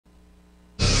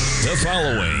The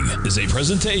following is a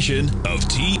presentation of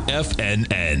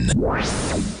TFNN.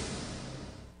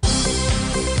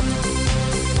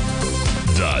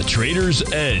 The Trader's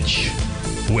Edge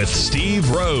with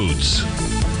Steve Rhodes.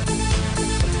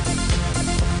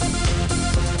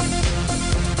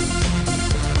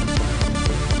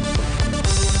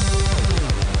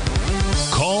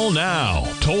 Call now,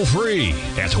 toll free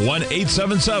at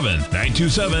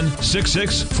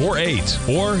 1-877-927-6648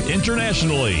 or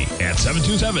internationally at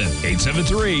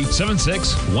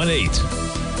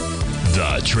 727-873-7618.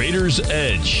 The Trader's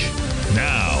Edge.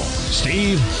 Now,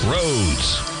 Steve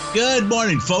Rhodes. Good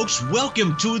morning, folks.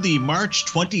 Welcome to the March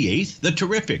 28th, the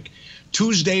terrific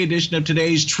Tuesday edition of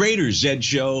today's Trader's Edge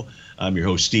Show. I'm your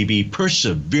host, Stevie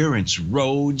Perseverance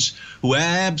Rhodes, who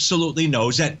absolutely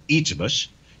knows that each of us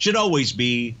should always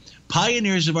be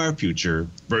pioneers of our future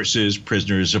versus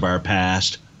prisoners of our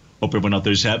past. Hope everyone out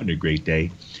there is having a great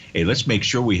day. Hey, let's make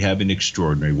sure we have an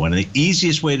extraordinary one. And the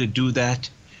easiest way to do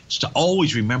that is to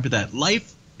always remember that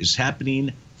life is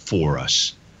happening for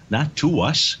us, not to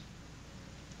us.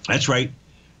 That's right.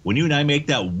 When you and I make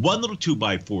that one little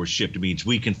 2x4 shift, it means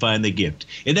we can find the gift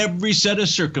in every set of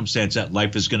circumstance that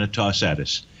life is going to toss at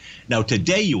us. Now,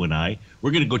 today, you and I,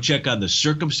 we're going to go check on the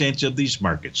circumstance of these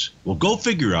markets. We'll go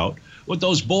figure out what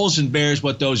those bulls and bears,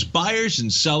 what those buyers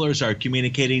and sellers are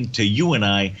communicating to you and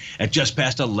I at just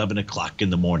past 11 o'clock in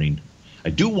the morning. I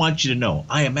do want you to know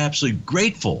I am absolutely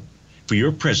grateful for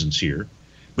your presence here,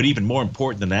 but even more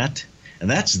important than that, and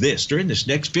that's this. During this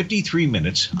next 53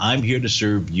 minutes, I'm here to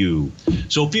serve you.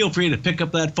 So feel free to pick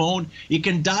up that phone. You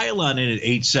can dial on in at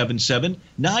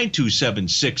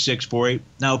 877-927-6648.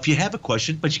 Now, if you have a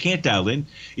question, but you can't dial in,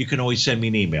 you can always send me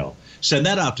an email. Send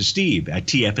that out to Steve at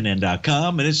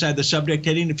TFNN.com. And inside the subject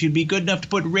heading, if you'd be good enough to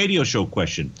put radio show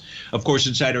question. Of course,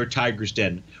 inside our Tiger's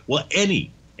Den, well, any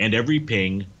and every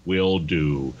ping will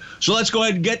do. So let's go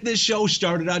ahead and get this show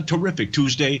started on terrific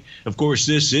Tuesday. Of course,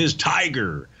 this is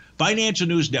Tiger Financial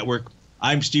News Network.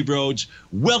 I'm Steve Rhodes.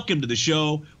 Welcome to the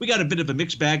show. We got a bit of a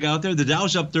mixed bag out there. The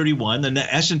Dow's up 31.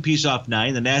 The S&P's off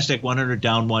 9. The NASDAQ 100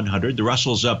 down 100. The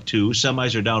Russell's up 2.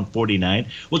 Semis are down 49.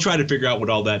 We'll try to figure out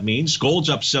what all that means. Gold's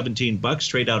up $17,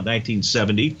 trade out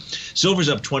 1970. Silver's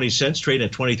up 20 cents, trade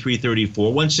at 23.34.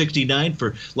 169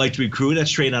 for light sweet crude.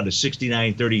 That's trade out at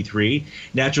 69.33.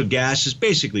 Natural gas is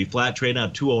basically flat, trade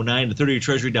out 209. The 30-year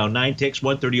Treasury down 9 ticks.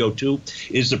 130.02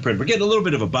 is the print. We're getting a little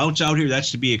bit of a bounce out here. That's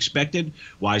to be expected.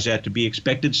 Why is that to be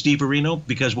expected, Steve Areno?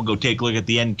 Because we'll go take a look at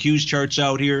the NQ's charts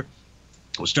out here.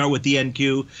 We'll start with the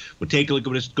NQ. We'll take a look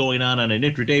at what's going on an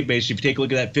intraday basis. If you take a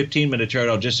look at that 15-minute chart,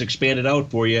 I'll just expand it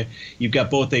out for you. You've got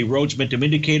both a Rhodes Momentum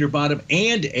Indicator bottom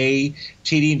and a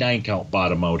TD9 count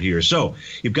bottom out here. So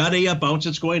you've got a bounce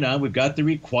that's going on. We've got the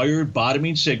required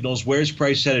bottoming signals. Where's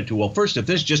price headed to? Well, first, if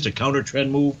this is just a counter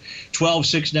trend move,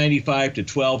 12,695 to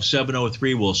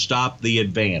 12,703 will stop the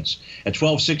advance. At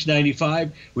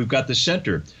 12,695, we've got the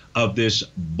center of this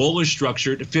bullish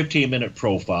structured 15-minute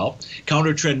profile.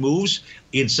 Counter trend moves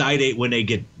inside when they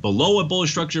get below a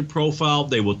bullish structured profile,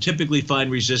 they will typically find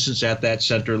resistance at that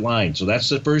center line. So that's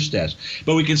the first test.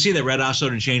 But we can see that red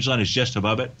oscillator and change line is just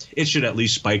above it. It should at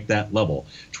least spike that level,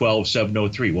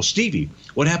 12,703. Well, Stevie,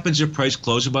 what happens if price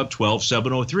closes above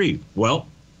 12,703? Well,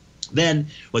 then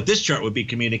what this chart would be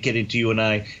communicating to you and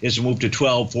I is a move to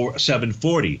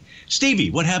 12,740.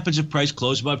 Stevie, what happens if price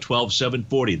closes above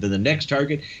 12,740? Then the next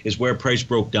target is where price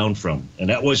broke down from. And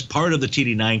that was part of the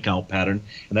TD9 count pattern.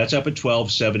 And that's up at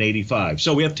 12,785.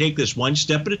 So we have to take this one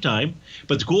step at a time.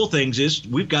 But the cool thing is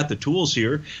we've got the tools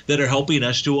here that are helping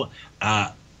us to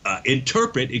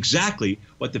interpret exactly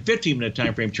what the 15-minute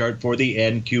time frame chart for the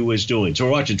NQ is doing. So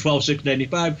we're watching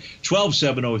 12,695,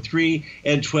 12,703,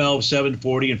 and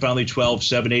 12,740, and finally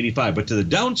 12,785. But to the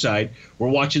downside, we're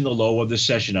watching the low of the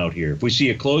session out here. If we see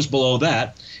a close below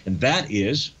that, and that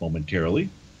is momentarily,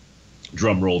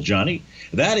 drum roll Johnny,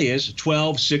 that is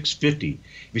 12,650.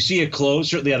 If you see a close,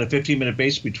 certainly on a 15-minute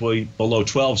basis below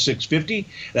 12,650,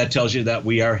 that tells you that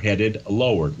we are headed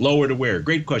lower. Lower to where?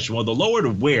 Great question. Well, the lower to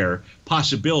where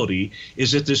possibility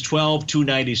is at this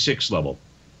 12,296 level.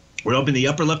 We're up in the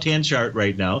upper left-hand chart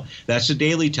right now. That's the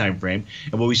daily time frame.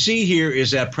 And what we see here is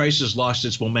that price has lost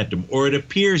its momentum, or it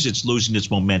appears it's losing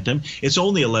its momentum. It's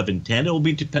only 11.10. It will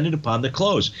be dependent upon the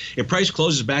close. If price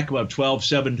closes back above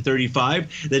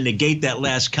 12,735, then negate that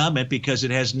last comment because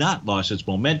it has not lost its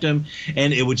momentum,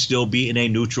 and it would still be in a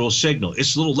neutral signal.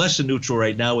 It's a little less than neutral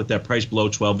right now with that price below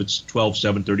 12. It's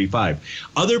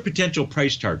 12,735. Other potential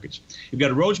price targets. You've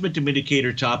got a Rhodes Momentum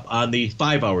Indicator top on the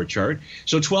 5-hour chart.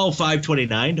 So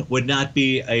 12,529 would not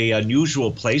be a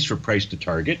unusual place for price to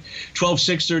target.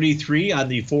 12,633 on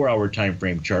the 4-hour time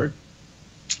frame chart.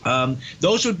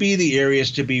 Those would be the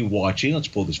areas to be watching. Let's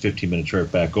pull this 15-minute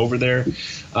chart back over there.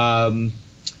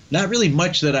 Not really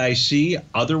much that I see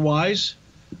otherwise.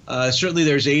 Certainly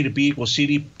there's A to B equals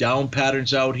CD down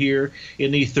patterns out here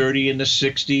in the 30 and the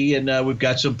 60, and we've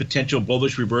got some potential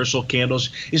bullish reversal candles.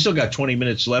 You still got 20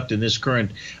 minutes left in this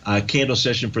current candle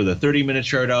session for the 30-minute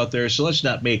chart out there, so let's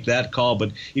not make that call,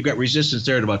 but you've got resistance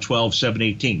there at about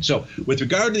 12,718. So with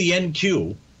regard to the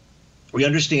NQ, we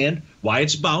understand why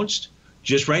it's bounced.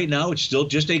 Just right now, it's still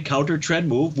just a counter trend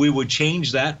move. We would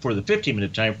change that for the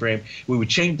 15-minute time frame. We would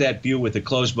change that view with the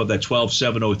close above that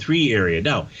 12,703 area.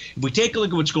 Now, if we take a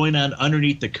look at what's going on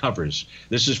underneath the covers,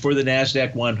 this is for the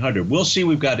NASDAQ 100. We'll see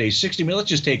we've got a 60-minute. Let's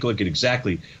just take a look at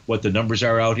exactly what the numbers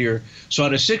are out here. So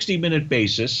on a 60-minute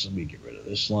basis, let me get rid of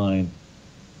this line.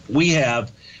 We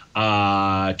have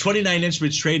 29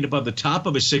 instruments trading above the top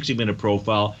of a 60-minute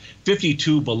profile,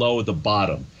 52 below the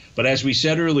bottom. But as we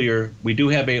said earlier, we do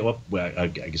have a, well, I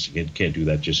guess I can't do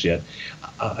that just yet.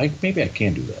 Maybe I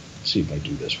can do that. Let's see if I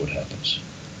do this, what happens.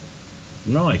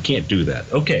 No, I can't do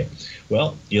that. Okay.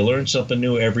 Well, you learn something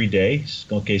new every day.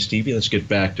 Okay, Stevie, let's get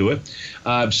back to it.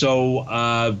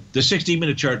 The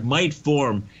 60-minute chart might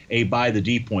form a buy the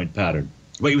D point pattern,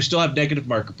 but you still have negative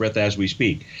market breadth as we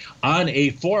speak. On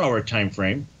a 4-hour time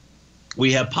frame,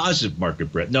 we have positive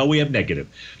market breadth. No, we have negative.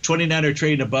 29 are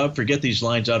trading above. Forget these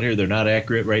lines out here. They're not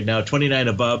accurate right now. 29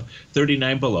 above,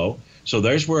 39 below. So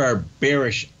there's where our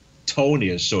bearish tone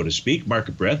is, so to speak,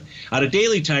 market breadth. On a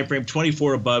daily time frame,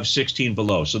 24 above, 16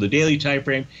 below. So the daily time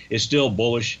frame is still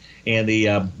bullish, and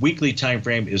the weekly time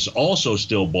frame is also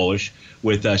still bullish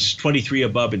with 23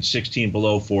 above and 16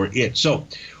 below for it. So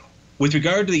with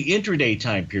regard to the intraday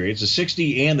time periods, the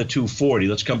 60 and the 240,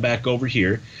 let's come back over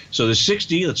here. So the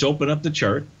 60, let's open up the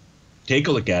chart, take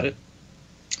a look at it.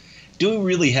 Do we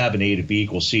really have an A to B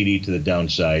equals CD to the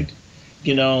downside?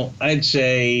 You know, I'd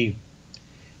say,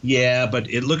 yeah, but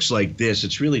it looks like this.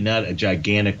 It's really not a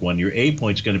gigantic one. Your A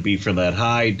point's going to be from that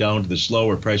high down to the slow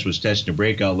where price was testing a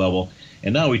breakout level.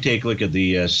 And now we take a look at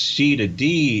the C to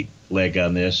D leg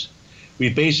on this.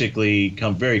 We've basically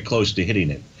come very close to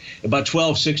hitting it. About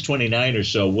 12,629 or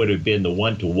so would have been the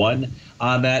one-to-one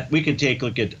on that. We can take a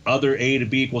look at other A to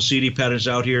B equals CD patterns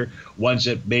out here, ones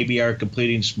that maybe are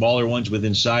completing smaller ones with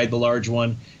inside the large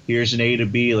one. Here's an A to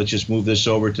B. Let's just move this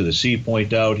over to the C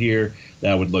point out here.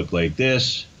 That would look like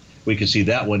this. We can see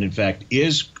that one, in fact,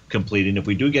 is completing. If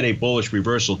we do get a bullish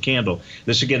reversal candle,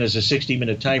 this again is a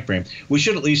 60-minute time frame, we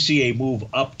should at least see a move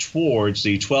up towards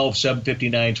the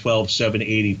 12,759,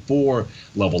 12,784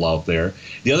 level out there.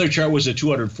 The other chart was a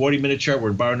 240-minute chart.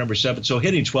 We're in bar number 7, so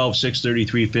hitting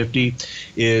 12,633.50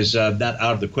 is not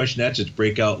out of the question. That's its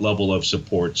breakout level of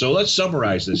support. So let's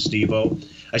summarize this, Steve-O.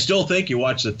 I still think you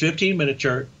watch the 15-minute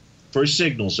chart for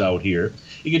signals out here.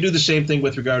 You can do the same thing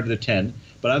with regard to the 10.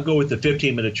 But I'll go with the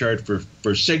 15-minute chart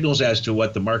for signals as to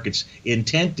what the market's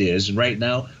intent is. And right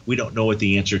now, we don't know what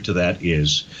the answer to that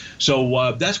is.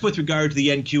 So that's with regard to the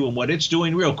NQ and what it's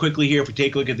doing. Real quickly here, if we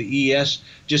take a look at the ES,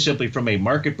 just simply from a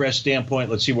market breadth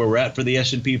standpoint, let's see where we're at for the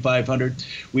S&P 500.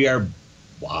 We are,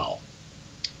 wow.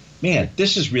 Man,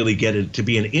 this is really getting to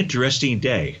be an interesting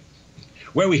day.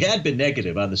 Where we had been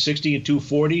negative on the 60 and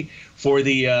 240 for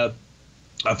the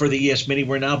ES mini,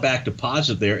 we're now back to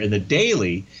positive there. And the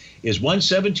daily is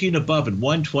 117 above and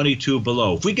 122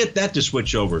 below. If we get that to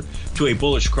switch over to a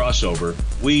bullish crossover,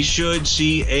 we should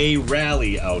see a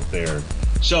rally out there.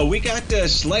 So we got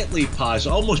slightly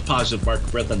positive, almost positive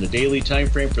market breadth on the daily time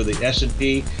frame for the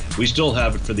S&P. We still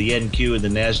have it for the NQ and the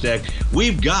NASDAQ.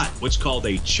 We've got what's called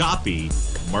a choppy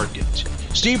market.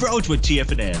 Steve Rhodes with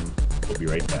TFNN. We'll be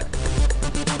right back.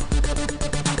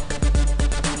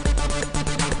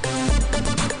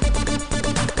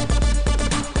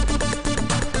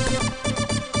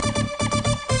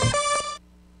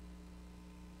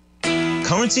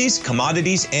 Currencies,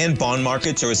 commodities, and bond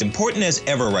markets are as important as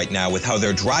ever right now with how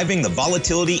they're driving the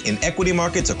volatility in equity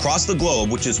markets across the globe,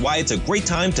 which is why it's a great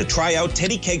time to try out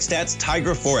Teddy Kegstat's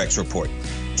Tiger Forex Report.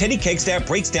 Teddy Kegstat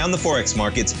breaks down the Forex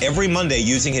markets every Monday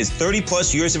using his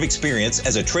 30-plus years of experience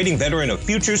as a trading veteran of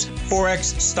futures,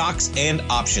 Forex, stocks, and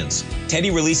options.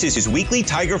 Teddy releases his weekly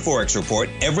Tiger Forex Report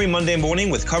every Monday morning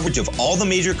with coverage of all the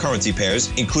major currency pairs,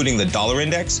 including the dollar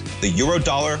index, the euro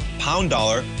dollar, pound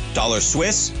dollar, dollar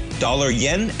Swiss, dollar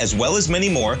yen, as well as many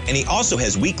more, and he also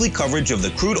has weekly coverage of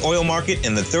the crude oil market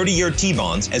and the 30-year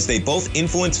T-bonds, as they both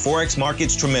influence Forex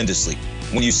markets tremendously.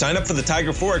 When you sign up for the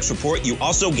Tiger Forex Report, you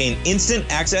also gain instant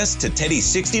access to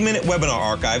Teddy's 60-minute webinar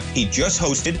archive he just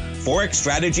hosted, Forex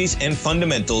Strategies and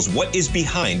Fundamentals, What is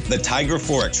Behind the Tiger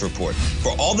Forex Report.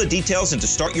 For all the details and to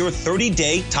start your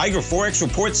 30-day Tiger Forex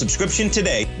Report subscription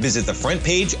today, visit the front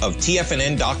page of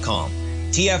TFNN.com.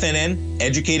 TFNN,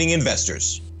 educating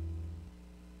investors.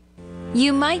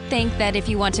 You might think that if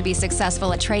you want to be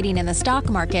successful at trading in the stock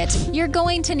market, you're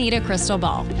going to need a crystal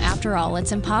ball. After all,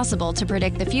 it's impossible to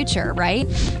predict the future, right?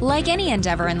 Like any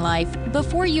endeavor in life,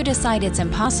 before you decide it's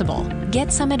impossible,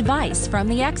 get some advice from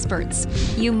the experts.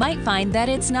 You might find that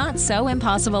it's not so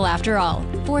impossible after all.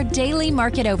 For daily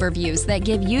market overviews that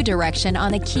give you direction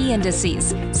on the key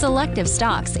indices, selective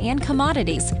stocks, and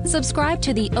commodities, subscribe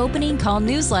to the Opening Call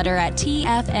newsletter at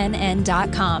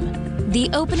TFNN.com. The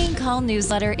Opening Call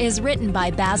newsletter is written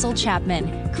by Basil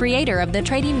Chapman, creator of the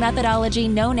trading methodology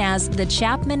known as the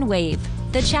Chapman Wave.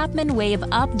 The Chapman Wave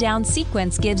up-down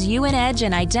sequence gives you an edge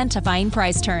in identifying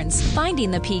price turns, finding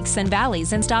the peaks and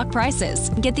valleys in stock prices.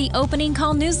 Get the Opening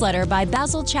Call newsletter by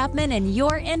Basil Chapman in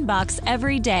your inbox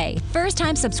every day.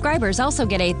 First-time subscribers also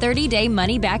get a 30-day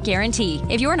money-back guarantee.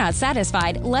 If you're not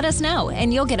satisfied, let us know,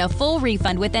 and you'll get a full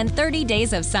refund within 30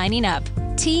 days of signing up.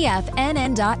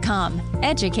 TFNN.com,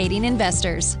 educating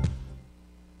investors.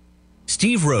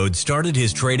 Steve Rhodes started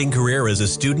his trading career as a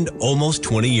student almost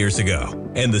 20 years ago,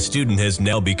 and the student has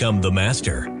now become the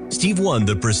master. Steve won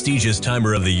the prestigious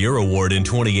Timer of the Year award in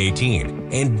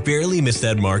 2018 and barely missed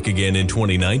that mark again in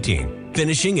 2019,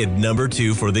 finishing at number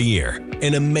 2 for the year.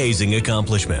 An amazing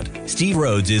accomplishment. Steve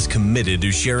Rhodes is committed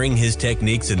to sharing his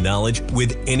techniques and knowledge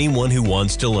with anyone who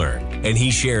wants to learn, and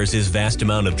he shares his vast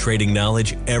amount of trading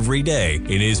knowledge every day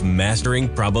in his Mastering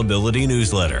Probability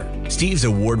newsletter. Steve's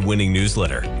award-winning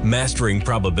newsletter, Mastering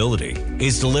Probability,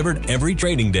 is delivered every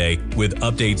trading day with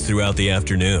updates throughout the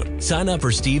afternoon. Sign up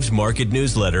for Steve's market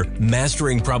newsletter,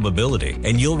 Mastering Probability,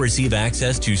 and you'll receive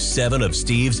access to 7 of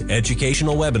Steve's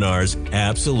educational webinars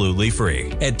absolutely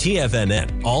free. At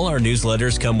TFNN, all our newsletters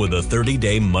come with a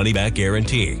 30-day money-back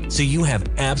guarantee, so you have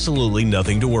absolutely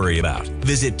nothing to worry about.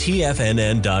 Visit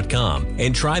TFNN.com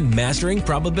and try Mastering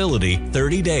Probability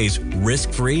 30 days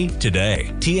risk-free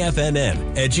today.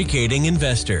 TFNN, educating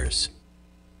investors.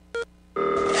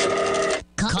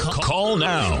 Call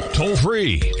now, toll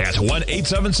free at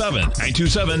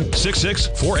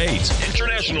 1-877-927-6648.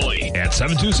 Internationally at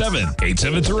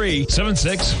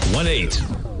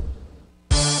 727-873-7618.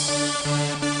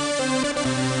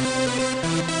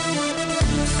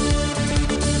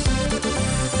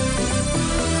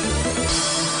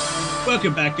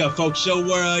 Welcome back, folks. So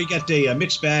you got a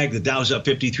mixed bag. The Dow's up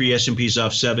 53, S&P's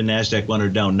off 7, NASDAQ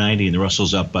 100 down 90, and the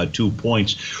Russell's up 2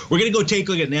 points. We're going to go take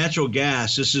a look at natural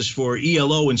gas. This is for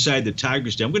ELO inside the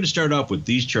Tigers Den. I'm going to start off with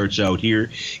these charts out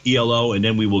here, ELO, and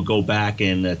then we will go back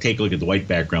and take a look at the white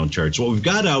background charts. What we've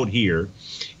got out here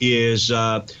is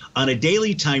on a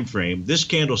daily time frame, this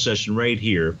candle session right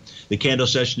here, the candle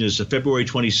session is February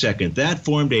 22nd. That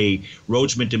formed a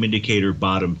Rhodes Momentum Indicator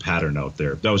bottom pattern out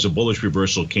there. That was a bullish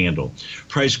reversal candle.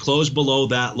 Price closed below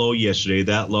that low yesterday.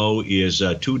 That low is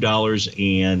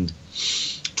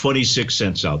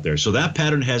 $2.26 out there. So that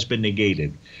pattern has been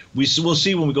negated. We'll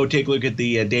see when we go take a look at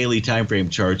the daily time frame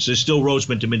charts. There's still Rhodes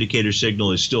Momentum Indicator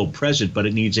signal is still present, but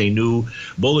it needs a new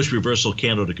bullish reversal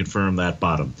candle to confirm that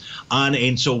bottom.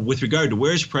 And so with regard to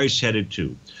where's price headed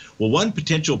to? Well, one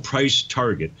potential price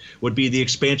target would be the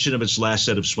expansion of its last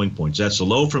set of swing points. That's the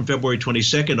low from February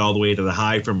 22nd all the way to the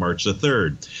high from March the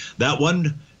 3rd. That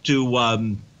 1 to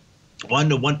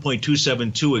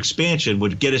 1.272 expansion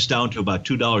would get us down to about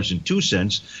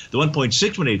 $2.02. The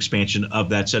 1.618 expansion of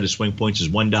that set of swing points is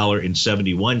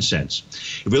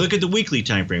 $1.71. If we look at the weekly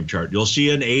time frame chart, you'll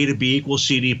see an A to B equals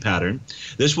CD pattern.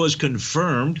 This was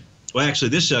confirmed. Well, actually,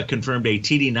 this confirmed a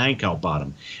TD9 count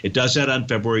bottom. It does that on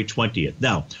February 20th.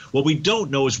 Now, what we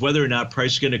don't know is whether or not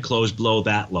price is going to close below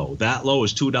that low. That low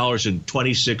is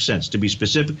 $2.26. To be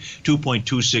specific,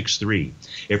 2.263.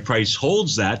 If price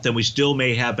holds that, then we still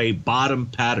may have a bottom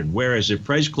pattern. Whereas if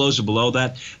price closes below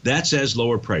that, that says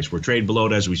lower price. We're trading below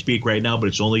it as we speak right now, but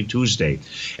it's only Tuesday.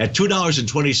 At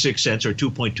 $2.26 or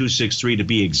 2.263 to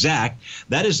be exact,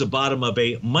 that is the bottom of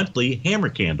a monthly hammer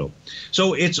candle.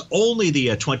 So it's only the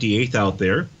 28th out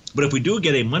there. But if we do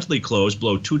get a monthly close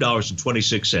below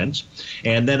 $2.26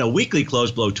 and then a weekly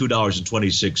close below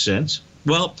 $2.26,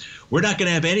 well, we're not going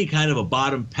to have any kind of a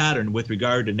bottom pattern with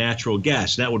regard to natural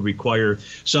gas. That would require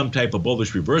some type of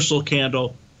bullish reversal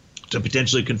candle to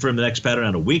potentially confirm the next pattern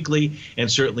on a weekly,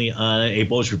 and certainly on a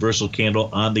bullish reversal candle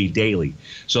on the daily.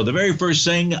 So the very first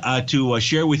thing to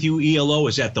share with you, ELO,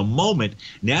 is at the moment,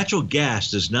 natural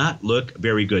gas does not look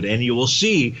very good. And you will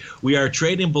see we are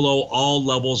trading below all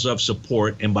levels of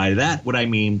support. And by that, what I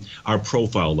mean are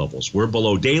profile levels. We're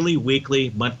below daily,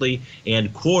 weekly, monthly,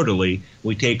 and quarterly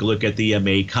we take a look at the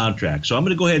MA contract. So I'm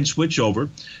going to go ahead and switch over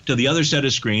to the other set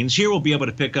of screens. Here we'll be able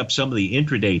to pick up some of the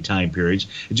intraday time periods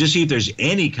and just see if there's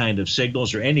any kind of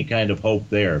signals or any kind of hope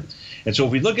there. And so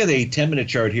if we look at a 10-minute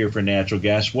chart here for natural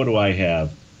gas, what do I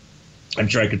have? I'm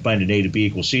sure I could find an A to B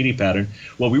equals CD pattern.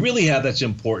 What we really have that's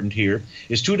important here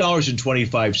is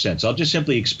 $2.25. I'll just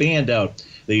simply expand out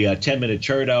the 10-minute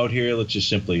chart out here. Let's just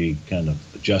simply kind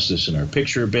of adjust this in our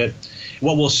picture a bit.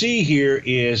 What we'll see here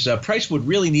is price would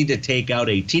really need to take out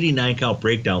a TD9 count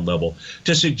breakdown level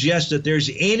to suggest that there's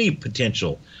any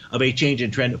potential of a change in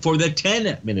trend for the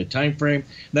 10-minute time frame.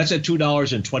 That's at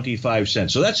 $2.25.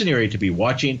 So that's an area to be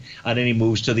watching on any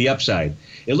moves to the upside.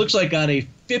 It looks like on a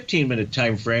 15-minute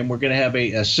time frame, we're going to have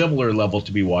a similar level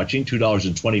to be watching,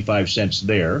 $2.25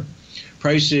 there.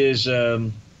 Price is,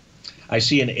 I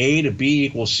see an A to B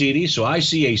equals CD, so I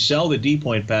see a sell the D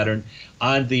point pattern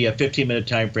on the 15-minute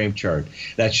time frame chart.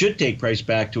 That should take price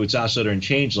back to its oscillator and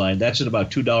change line. That's at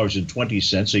about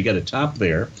 $2.20, so you got a top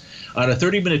there. On a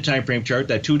 30-minute time frame chart,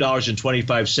 that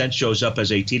 $2.25 shows up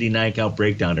as a TD9 count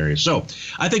breakdown area. So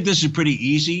I think this is pretty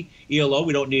easy. ELO,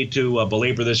 we don't need to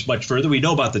belabor this much further. We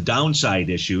know about the downside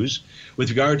issues. With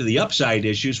regard to the upside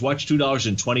issues, watch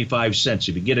 $2.25.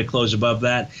 If you get a close above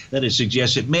that, then it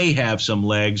suggests it may have some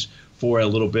legs for a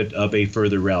little bit of a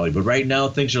further rally. But right now,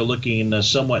 things are looking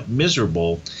somewhat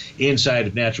miserable inside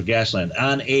of natural gas land.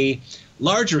 On a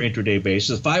larger intraday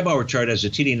basis, the 5-hour chart has a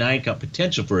TD9 count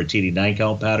potential for a TD9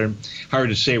 count pattern. Hard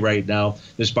to say right now.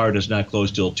 This bar does not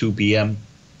close till 2 p.m.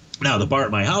 Now, the bar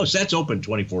at my house, that's open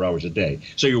 24 hours a day.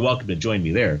 So you're welcome to join me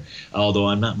there, although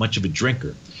I'm not much of a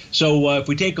drinker. So if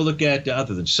we take a look at,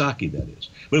 other than sake, that is.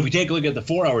 But if we take a look at the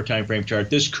 4-hour time frame chart,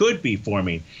 this could be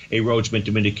forming a Rhodes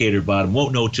Momentum Indicator bottom.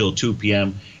 Won't know till 2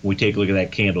 p.m. when we take a look at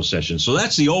that candle session. So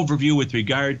that's the overview with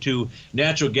regard to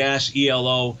natural gas,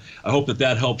 ELO. I hope that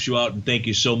that helps you out, and thank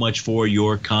you so much for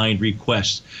your kind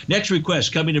requests. Next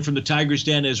request coming in from the Tiger's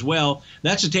Den as well.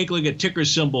 That's to take a look at ticker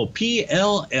symbol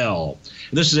PLL.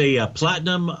 This is a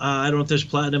platinum. I don't know if this is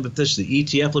platinum, but this is the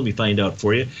ETF. Let me find out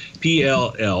for you.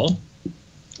 PLL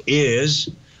is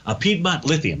a Piedmont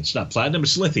lithium. It's not platinum,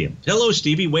 it's lithium. Hello,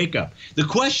 Stevie, wake up. The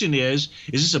question is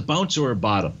this a bounce or a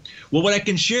bottom? Well, what I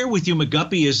can share with you,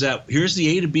 McGuppy, is that here's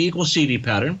the A to B equals CD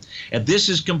pattern, and this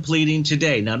is completing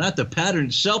today. Now, not the pattern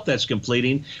itself that's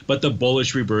completing, but the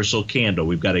bullish reversal candle.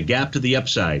 We've got a gap to the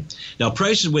upside. Now,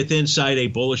 price is within inside a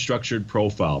bullish structured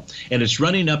profile, and it's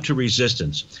running up to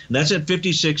resistance, and that's at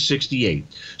 56.68.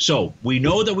 So we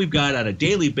know that we've got on a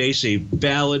daily basis a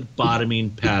valid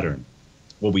bottoming pattern.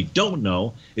 What we don't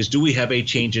know is, do we have a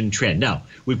change in trend? Now,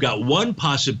 we've got one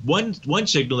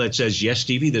signal that says, yes,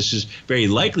 Stevie, this is very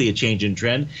likely a change in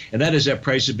trend, and that is that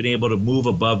price has been able to move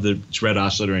above the red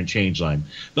oscillator and change line.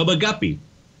 But McGuppy,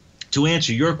 to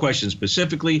answer your question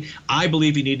specifically, I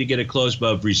believe you need to get a close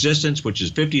above resistance, which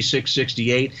is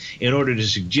 56.68, in order to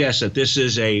suggest that this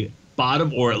is a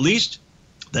bottom, or at least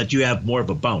that you have more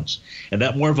of a bounce. And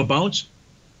that more of a bounce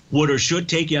would or should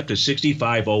take you up to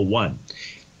 65.01.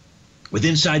 With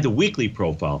inside the weekly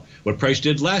profile, what price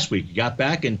did last week, you got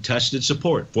back and tested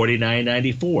support,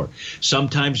 49.94.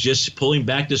 Sometimes just pulling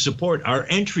back to support are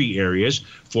entry areas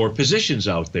for positions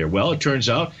out there. Well, it turns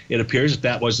out, it appears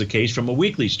that was the case from a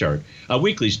weekly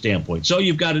standpoint. So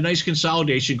you've got a nice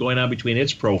consolidation going on between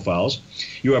its profiles.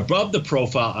 You're above the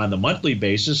profile on the monthly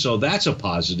basis, so that's a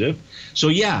positive. So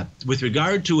yeah, with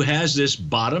regard to has this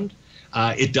bottomed,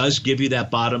 it does give you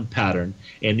that bottom pattern,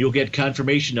 and you'll get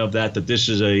confirmation of that this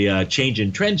is a change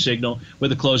in trend signal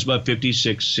with a close above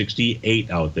 56.68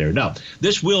 out there. Now,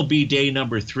 this will be day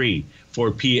number 3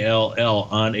 for PLL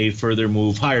on a further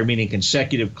move higher, meaning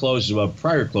consecutive closes above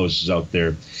prior closes out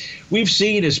there. We've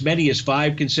seen as many as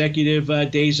 5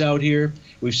 consecutive days out here.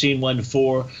 We've seen 1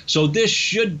 4. So this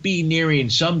should be nearing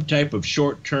some type of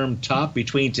short-term top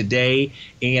between today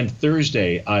and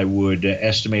Thursday, I would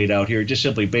estimate out here, just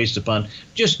simply based upon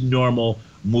just normal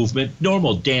movement,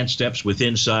 normal dance steps with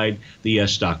inside the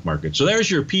stock market. So there's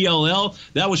your PLL.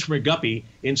 That was from Guppy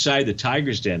inside the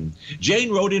Tiger's Den.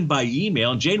 Jane wrote in by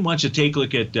email, and Jane wants to take a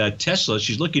look at Tesla.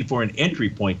 She's looking for an entry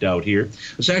point out here.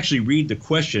 Let's actually read the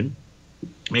question.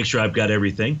 Make sure I've got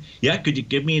everything. Yeah, could you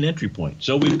give me an entry point?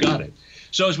 So we've got it.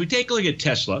 So as we take a look at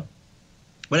Tesla,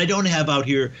 what I don't have out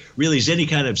here really is any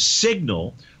kind of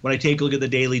signal when I take a look at the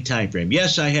daily time frame.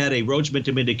 Yes, I had a Rhodes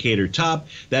Momentum Indicator top.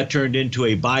 That turned into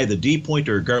a buy the D point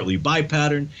or a Gartley buy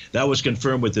pattern. That was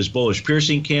confirmed with this bullish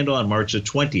piercing candle on March the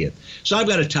 20th. So I've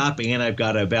got a top and I've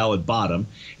got a valid bottom.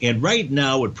 And right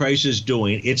now what price is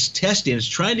doing, it's testing, it's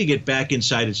trying to get back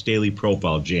inside its daily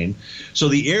profile, Jane. So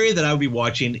the area that I would be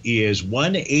watching is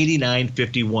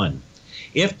 189.51.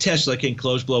 if Tesla can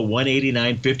close below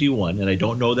 189.51, and I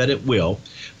don't know that it will,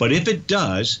 but if it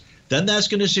does, then that's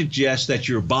going to suggest that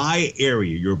your buy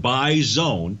area, your buy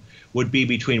zone, would be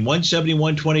between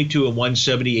 171.22 and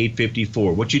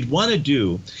 178.54. What you'd want to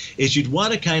do is you'd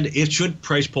want to it should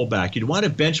price pull back. You'd want to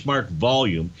benchmark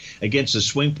volume against the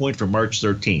swing point from March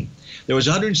 13th. There was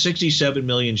 167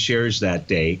 million shares that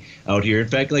day out here. In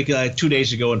fact, like 2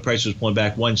 days ago when price was pulling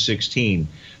back 116.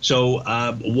 So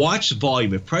watch the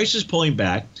volume. If price is pulling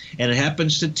back and it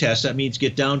happens to test, that means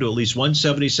get down to at least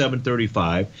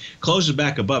 177.35, closes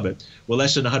back above it with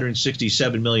less than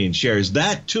 167 million shares.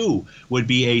 That, too, would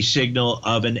be a signal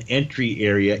of an entry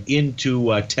area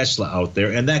into Tesla out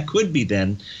there. And that could be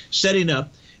then setting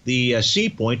up the C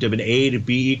point of an A to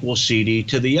B equals CD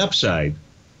to the upside.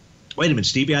 Wait a minute,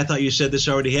 Stevie, I thought you said this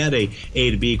already had a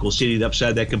to B equals C to the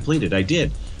upside that completed. I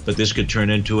did, but this could turn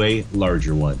into a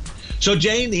larger one. So,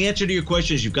 Jane, the answer to your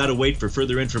question is you've got to wait for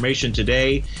further information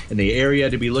today. And the area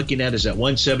to be looking at is at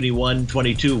 171.22,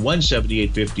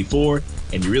 178.54.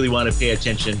 And you really want to pay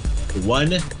attention to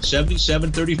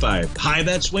 177.35. High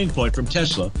that swing point from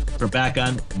Tesla from back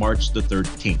on March the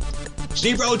 13th.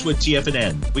 Steve Rhodes with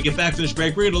TFNN. We get back from this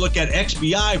break. We're going to look at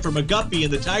XBI from a guppy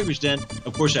in the Tiger's Den.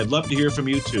 Of course, I'd love to hear from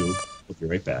you, too. We'll be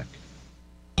right back.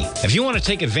 If you want to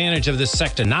take advantage of this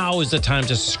sector, now is the time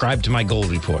to subscribe to my Gold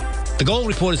Report. The Gold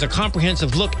Report is a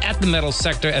comprehensive look at the metals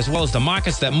sector as well as the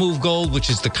markets that move gold, which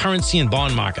is the currency and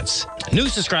bond markets. New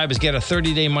subscribers get a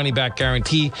 30-day money-back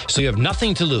guarantee, so you have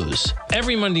nothing to lose.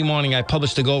 Every Monday morning, I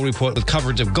publish the Gold Report with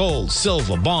coverage of gold,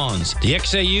 silver, bonds, the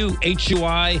XAU,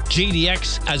 HUI,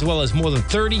 GDX, as well as more than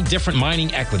 30 different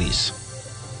mining equities.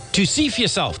 To see for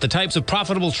yourself the types of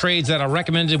profitable trades that are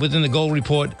recommended within the Gold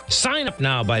Report, sign up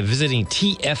now by visiting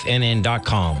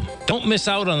TFNN.com. Don't miss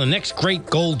out on the next great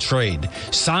gold trade.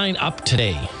 Sign up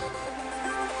today.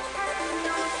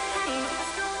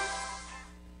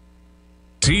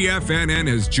 TFNN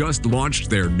has just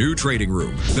launched their new trading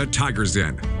room, the Tiger's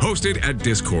Den. Hosted at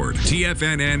Discord,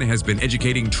 TFNN has been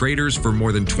educating traders for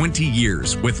more than 20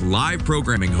 years with live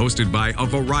programming hosted by a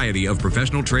variety of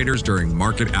professional traders during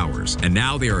market hours. And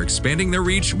now they are expanding their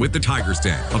reach with the Tiger's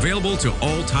Den, available to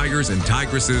all tigers and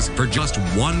tigresses for just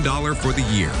 $1 for the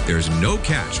year. There's no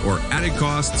catch or added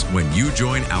costs when you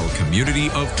join our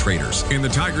community of traders. In the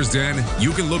Tiger's Den,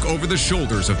 you can look over the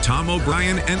shoulders of Tom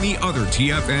O'Brien and the other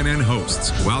TFNN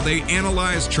hosts while they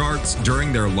analyze charts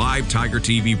during their live Tiger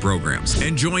TV programs,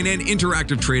 and join an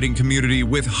interactive trading community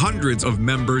with hundreds of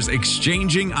members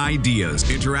exchanging ideas.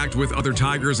 Interact with other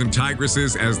tigers and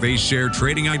tigresses as they share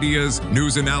trading ideas,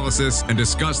 news analysis, and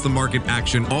discuss the market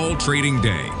action all trading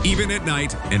day, even at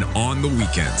night and on the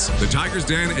weekends. The Tiger's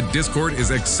Den at Discord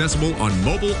is accessible on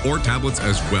mobile or tablets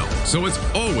as well, so it's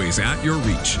always at your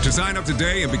reach. To sign up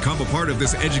today and become a part of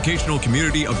this educational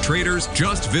community of traders,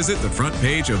 just visit the front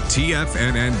page of TFNN.com.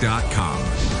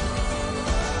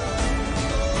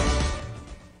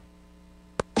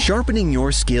 Sharpening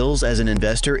your skills as an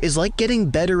investor is like getting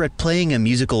better at playing a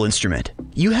musical instrument.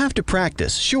 You have to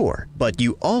practice, sure, but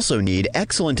you also need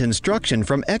excellent instruction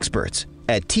from experts.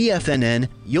 At TFNN,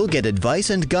 you'll get advice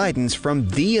and guidance from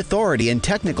the authority in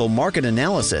technical market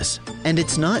analysis. And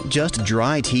it's not just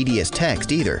dry, tedious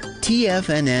text either.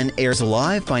 TFNN airs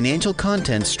live financial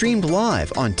content streamed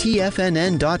live on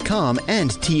TFNN.com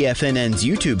and TFNN's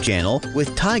YouTube channel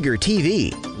with Tiger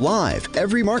TV, live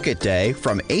every market day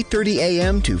from 8:30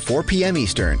 a.m. to 4 p.m.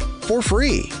 Eastern, for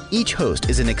free. Each host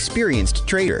is an experienced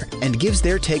trader and gives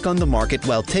their take on the market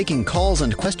while taking calls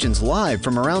and questions live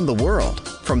from around the world.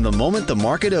 From the moment the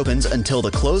market opens until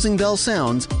the closing bell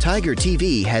sounds, Tiger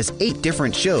TV has 8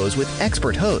 different shows with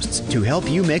expert hosts to help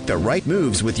you make the right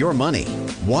moves with your money.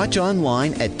 Watch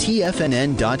online at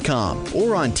TFNN.com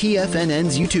or on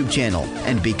TFNN's YouTube channel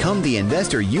and become the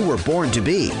investor you were born to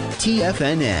be.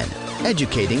 TFNN,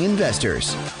 educating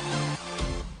investors.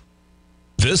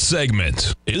 This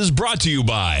segment is brought to you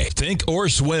by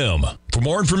Thinkorswim. For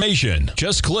more information,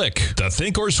 just click the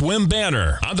Thinkorswim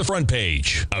banner on the front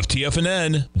page of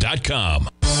TFNN.com.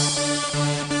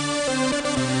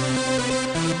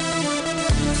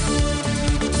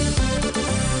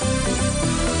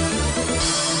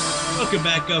 Welcome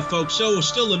back, folks. So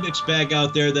still a mixed bag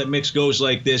out there. That mix goes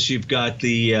like this. You've got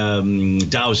the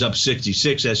Dow's up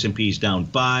 66, S&P's down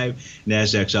 5,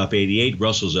 NASDAQ's up 88,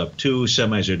 Russell's up 2,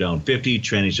 semis are down 50,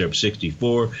 trannies are up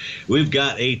 64. We've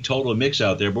got a total mix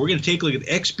out there, but we're going to take a look at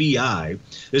XBI.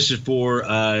 This is for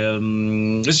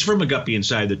from a guppy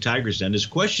inside the Tiger's Den. This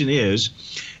question is,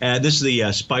 this is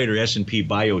the Spider S&P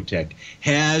Biotech.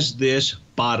 Has this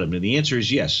bottomed? And the answer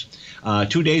is yes.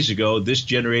 2 days ago, this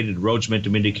generated Rhodes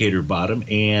Momentum Indicator bottom,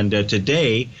 and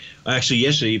today, actually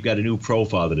yesterday, you've got a new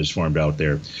profile that is formed out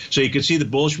there. So you can see the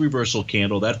bullish reversal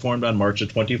candle that formed on March the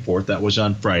 24th. That was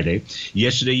on Friday.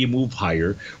 Yesterday, you move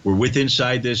higher. We're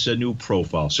inside this new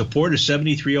profile. Support is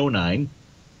 73.09.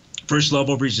 First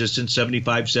level of resistance,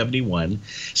 75.71.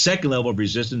 Second level of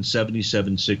resistance,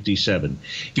 77.67.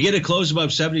 If you get a close above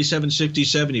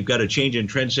 77.67, you've got a change in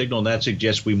trend signal, and that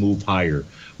suggests we move higher.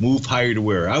 Move higher to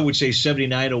where? I would say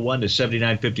 79.01 to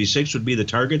 79.56 would be the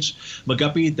targets.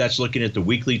 McGuppy, that's looking at the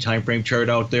weekly time frame chart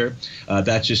out there.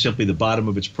 That's just simply the bottom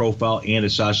of its profile and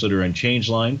its oscillator and change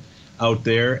line out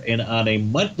there. And on a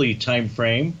monthly time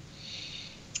frame,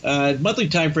 monthly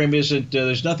time frame isn't,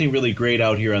 there's nothing really great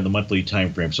out here on the monthly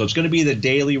time frame. So it's going to be the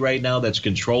daily right now that's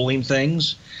controlling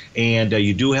things. And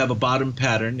you do have a bottom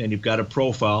pattern, and you've got a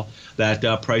profile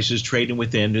that price is trading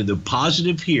within. The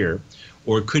positive here,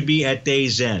 or it could be at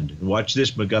day's end. Watch this,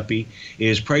 McGuppy,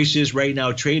 is price is right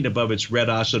now trading above its red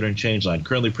oscillator and change line,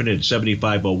 currently printed at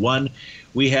 75.01.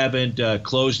 We haven't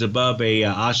closed above a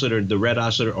oscillator, the red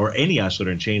oscillator, or any oscillator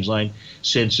and change line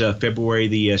since February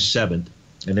the 7th.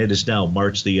 And it is now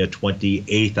March the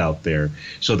 28th out there.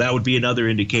 So that would be another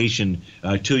indication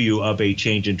to you of a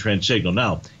change in trend signal.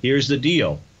 Now, here's the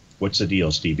deal. What's the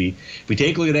deal, Stevie? If we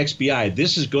take a look at XBI,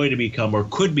 this is going to become, or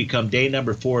could become, day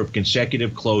number 4 of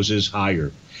consecutive closes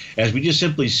higher. As we just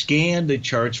simply scan the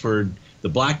charts for the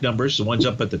black numbers, the ones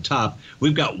up at the top,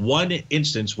 we've got one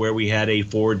instance where we had a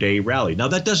 4-day rally. Now,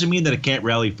 that doesn't mean that it can't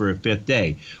rally for a 5th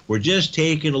day. We're just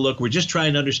taking a look. We're just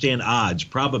trying to understand odds,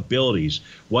 probabilities,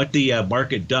 what the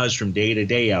market does from day to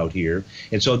day out here.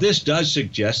 And so this does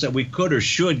suggest that we could or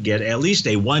should get at least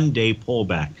a 1-day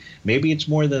pullback. Maybe it's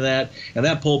more than that, and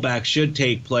that pullback should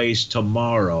take place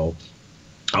tomorrow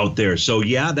out there. So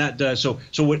yeah, that does. So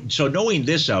knowing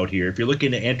this out here, if you're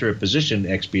looking to enter a position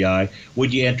XBI,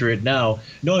 would you enter it now,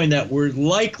 knowing that we're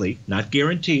likely, not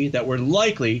guarantee, that we're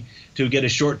likely to get a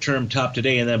short-term top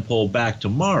today and then pull back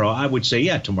tomorrow? I would say,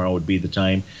 yeah, tomorrow would be the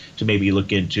time to maybe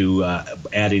look into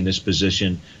adding this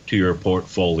position to your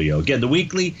portfolio. Again, the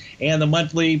weekly and the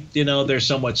monthly, they're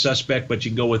somewhat suspect, but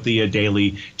you can go with the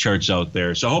daily charts out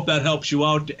there. So I hope that helps you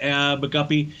out,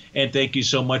 McGuppy, and thank you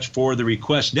so much for the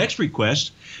request. Next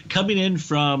request coming in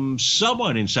from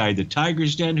someone inside the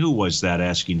Tiger's Den. Who was that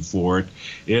asking for it?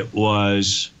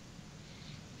 It's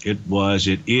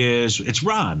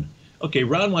Ron. Okay,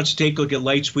 Ron wants to take a look at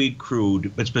light sweet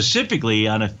crude, but specifically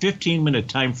on a 15-minute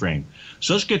time frame.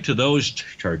 So let's get to those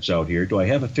charts out here. Do I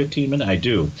have a 15-minute? I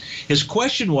do. His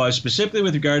question was specifically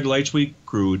with regard to light sweet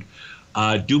crude,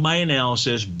 do my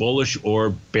analysis bullish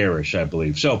or bearish, I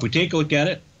believe. So if we take a look at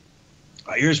it,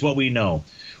 here's what we know.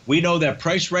 We know that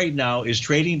price right now is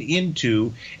trading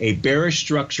into a bearish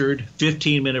structured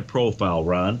 15-minute profile,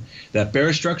 Ron. That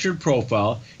bearish structured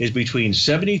profile is between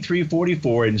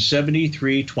 73.44 and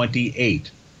 73.28.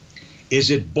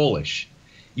 Is it bullish?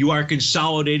 You are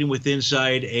consolidating with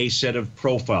inside a set of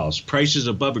profiles. Price is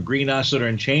above a green oscillator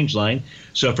and change line.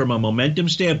 So from a momentum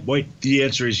standpoint, the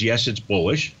answer is yes, it's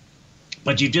bullish.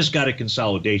 But you've just got a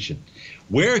consolidation.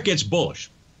 Where it gets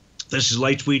bullish, this is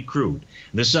light sweet crude.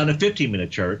 This is on a 15-minute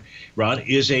chart, Ron,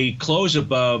 is a close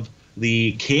above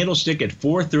the candlestick at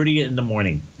 4:30 in the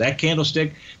morning. That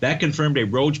candlestick, that confirmed a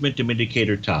Rhodes Momentum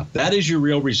Indicator top. That is your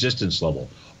real resistance level.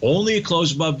 Only a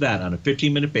close above that on a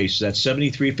 15-minute basis, that's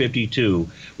 73.52.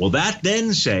 Will that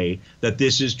then say that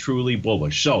this is truly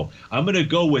bullish? So I'm going to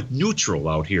go with neutral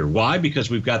out here. Why? Because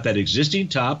we've got that existing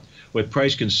top with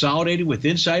price consolidated with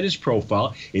inside its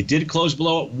profile. It did close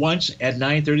below it once at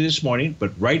 9:30 this morning,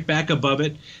 but right back above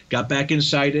it, got back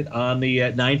inside it on the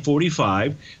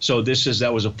 9:45. So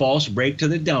that was a false break to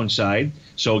the downside.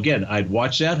 So again, I'd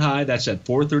watch that high. That's at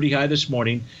 4:30 high this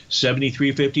morning,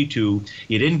 73.52.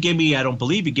 You didn't give me, I don't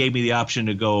believe you gave me the option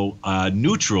to go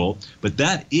neutral, but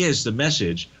that is the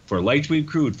message for light sweet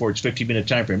crude for its 15-minute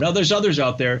time frame. Now, there's others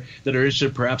out there that are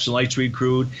interested perhaps in light sweet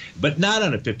crude, but not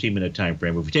on a 15-minute time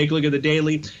frame. If we take a look at the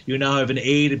daily, you now have an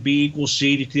A to B equals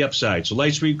C to the upside. So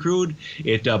light sweet crude,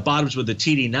 it bottoms with a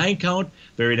TD9 count.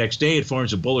 Very next day, it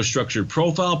forms a bullish structured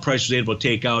profile. Price was able to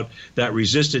take out that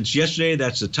resistance yesterday.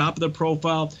 That's the top of the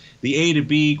profile. The A to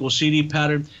B equals CD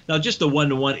pattern. Now, just the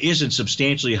 1-to-1 isn't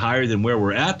substantially higher than where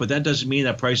we're at, but that doesn't mean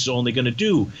that price is only going to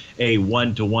do a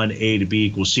 1-to-1 A to B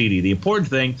equals CD. The important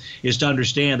thing is to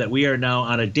understand that we are now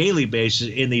on a daily basis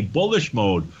in the bullish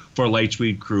mode for light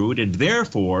sweet crude, and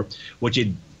therefore, what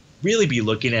you really be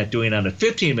looking at doing on a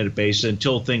 15-minute basis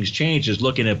until things change is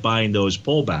looking at buying those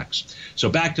pullbacks. So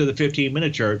back to the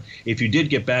 15-minute chart, if you did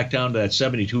get back down to that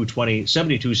 72.20,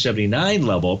 72.79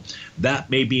 level, that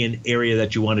may be an area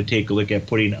that you want to take a look at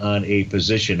putting on a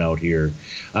position out here.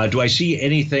 Do I see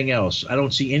anything else? I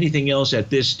don't see anything else at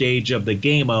this stage of the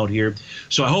game out here.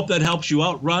 So I hope that helps you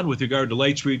out, Ron, with regard to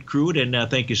Light Sweet Crude, and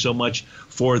thank you so much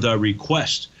for the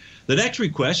request. The next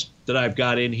request that I've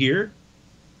got in here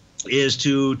is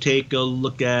to take a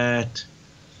look at,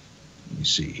 let me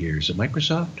see here, is it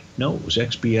Microsoft? No, it was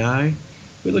XBI.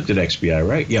 We looked at XBI,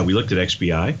 right? Yeah, we looked at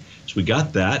XBI. So we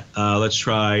got that. Let's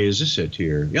try, is this it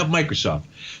here? Yep, Microsoft.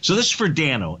 So this is for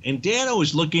Dano, and Dano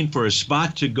is looking for a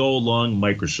spot to go long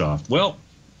Microsoft. Well,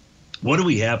 what do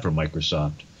we have for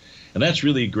Microsoft? And that's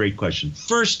really a great question.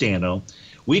 First, Dano,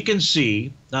 we can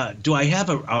see, do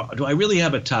I really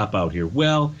have a top out here?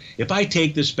 Well, if I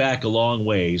take this back a long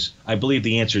ways, I believe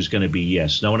the answer is going to be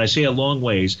yes. Now, when I say a long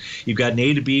ways, you've got an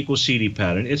A to B equals CD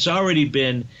pattern. It's already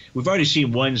been, we've already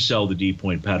seen one sell the D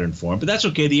point pattern form, but that's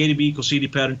okay. The A to B equals CD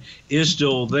pattern is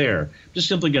still there. Just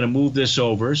simply going to move this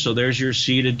over. So there's your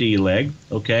C to D leg,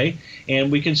 okay?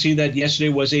 And we can see that yesterday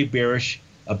was a bear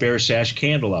sash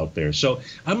candle out there. So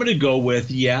I'm going to go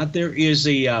with, yeah, there is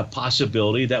a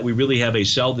possibility that we really have a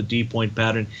sell the D point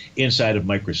pattern inside of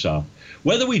Microsoft.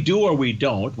 Whether we do or we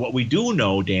don't, what we do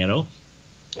know, Dano,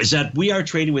 is that we are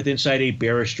trading with inside a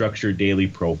bearish structure daily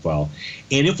profile.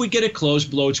 And if we get a close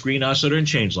below its green oscillator and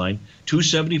change line,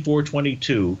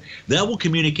 274.22, that will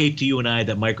communicate to you and I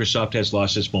that Microsoft has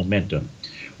lost its momentum.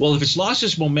 Well, if it's lost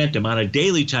its momentum on a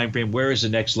daily time frame, where is the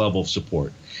next level of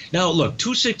support? Now, look,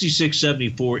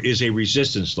 266.74 is a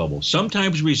resistance level.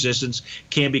 Sometimes resistance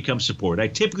can become support. I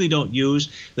typically don't use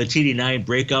the TD9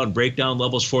 breakout and breakdown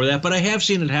levels for that, but I have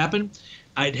seen it happen.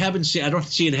 I don't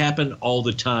see it happen all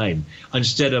the time.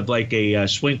 Instead of like a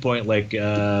swing point, like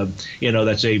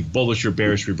that's a bullish or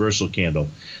bearish reversal candle.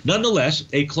 Nonetheless,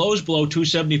 a close below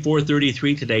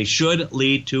 274.33 today should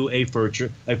lead to a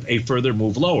further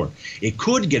move lower. It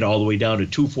could get all the way down to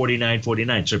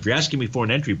 249.49. So if you're asking me for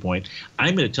an entry point,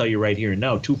 I'm going to tell you right here and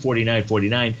now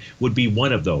 249.49 would be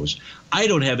one of those. I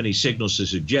don't have any signals to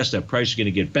suggest that price is going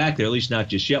to get back there, at least not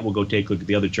just yet. We'll go take a look at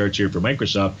the other charts here for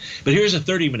Microsoft. But here's a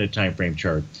 30-minute time frame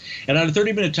chart. And on a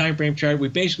 30-minute time frame chart, we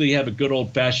basically have a good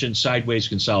old-fashioned sideways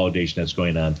consolidation that's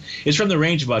going on. It's from the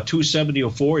range of about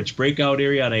 270.04. It's breakout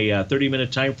area on a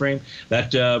 30-minute time frame.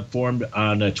 That formed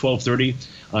on 12:30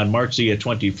 on March the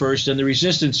 21st. And the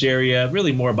resistance area,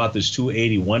 really more about this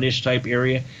 281-ish type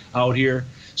area out here.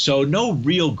 So no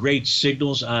real great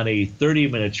signals on a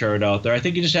 30-minute chart out there. I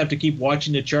think you just have to keep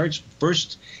watching the charts.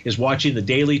 First is watching the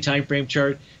daily time frame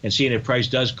chart and seeing if price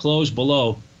does close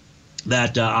below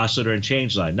that oscillator and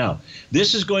change line. Now,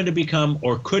 this is going to become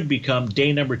or could become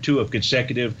day number 2 of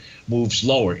consecutive moves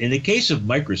lower. In the case of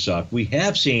Microsoft, we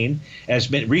have seen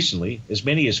recently as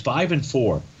many as 5 and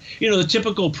 4. The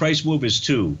typical price move is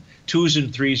 2. 2s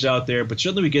and 3s out there, but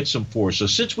certainly we get some 4s. So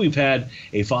since we've had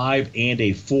a 5 and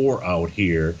a 4 out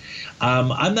here,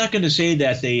 I'm not going to say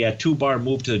that the 2-bar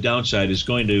move to the downside is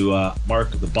going to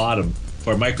mark the bottom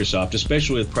for Microsoft,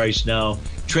 especially with price now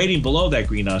trading below that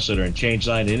green oscillator and change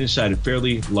line and inside a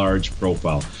fairly large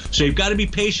profile. So you've got to be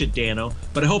patient, Dano,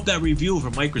 but I hope that review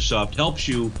from Microsoft helps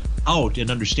you out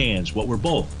and understands what we're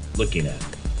both looking at.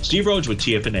 Steve Rhodes with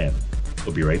TFNN.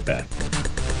 We'll be right back.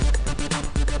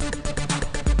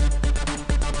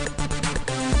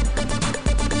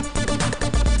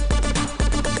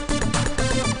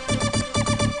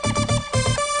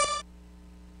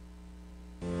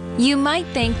 You might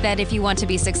think that if you want to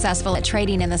be successful at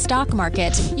trading in the stock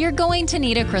market, you're going to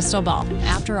need a crystal ball.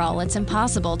 After all, it's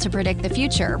impossible to predict the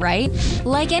future, right?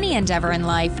 Like any endeavor in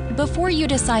life, before you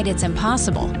decide it's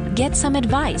impossible, get some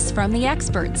advice from the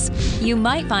experts. You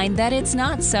might find that it's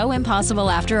not so impossible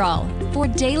after all. For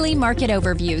daily market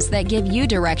overviews that give you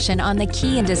direction on the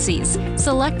key indices,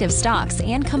 selective stocks,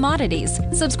 and commodities,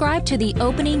 subscribe to the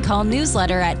Opening Call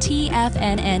newsletter at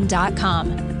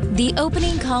TFNN.com. The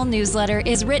Opening Call newsletter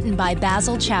is written by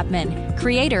Basil Chapman,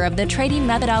 creator of the trading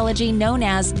methodology known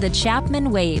as the Chapman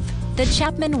Wave. The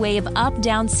Chapman Wave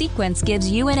up-down sequence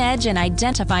gives you an edge in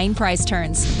identifying price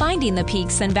turns, finding the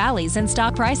peaks and valleys in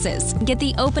stock prices. Get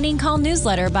the Opening Call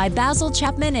newsletter by Basil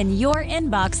Chapman in your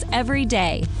inbox every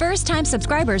day. First-time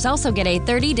subscribers also get a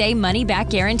 30-day money-back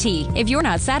guarantee. If you're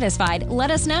not satisfied,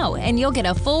 let us know, and you'll get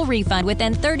a full refund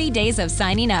within 30 days of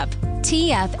signing up.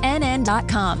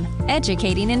 TFNN.com,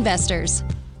 educating investors.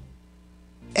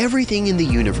 Everything in the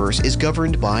universe is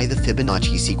governed by the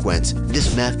Fibonacci sequence.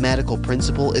 This mathematical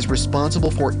principle is responsible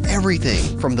for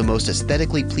everything from the most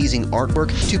aesthetically pleasing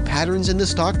artwork to patterns in the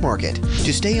stock market.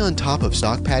 To stay on top of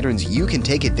stock patterns you can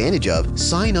take advantage of,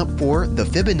 sign up for the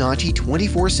Fibonacci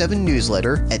 24/7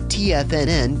 newsletter at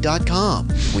TFNN.com.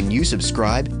 When you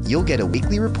subscribe, you'll get a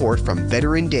weekly report from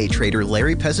veteran day trader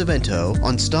Larry Pesavento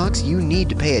on stocks you need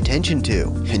to pay attention to.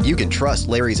 And you can trust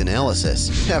Larry's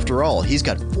analysis. After all, he's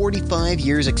got 45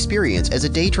 years experience as a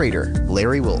day trader.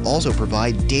 Larry will also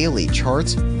provide daily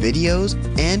charts, videos,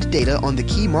 and data on the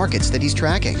key markets that he's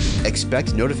tracking.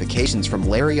 Expect notifications from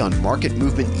Larry on market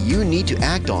movement you need to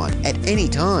act on at any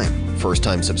time.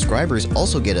 First-time subscribers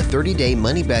also get a 30-day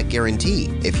money-back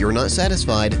guarantee. If you're not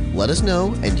satisfied, let us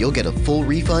know and you'll get a full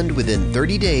refund within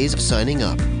 30 days of signing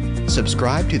up.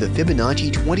 Subscribe to the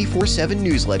Fibonacci 24/7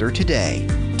 newsletter today.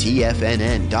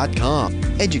 TFNN.com,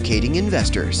 educating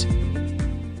investors.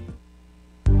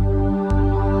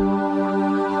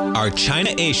 Are China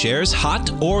A-shares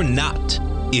hot or not?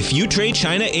 If you trade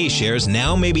China A-shares,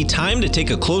 now may be time to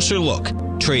take a closer look.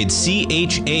 Trade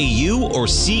CHAU or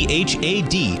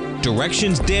CHAD,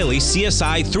 Directions Daily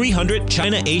CSI 300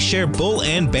 China A-share Bull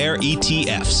and Bear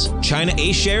ETFs. China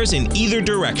A-shares in either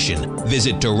direction.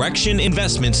 Visit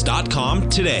directioninvestments.com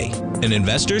today. An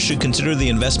investor should consider the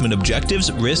investment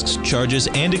objectives, risks, charges,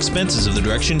 and expenses of the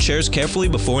Direction shares carefully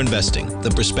before investing.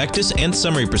 The prospectus and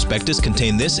summary prospectus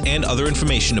contain this and other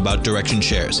information about Direction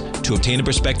shares. To obtain a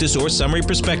prospectus or summary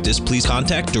prospectus, please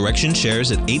contact Direction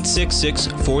shares at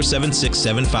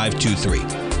 866-476-7523.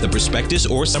 The prospectus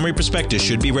or summary prospectus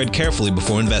should be read carefully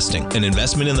before investing. An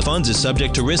investment in the funds is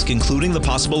subject to risk, including the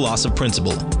possible loss of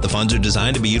principal. The funds are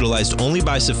designed to be utilized only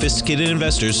by sophisticated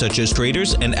investors such as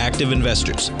traders and active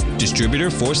investors.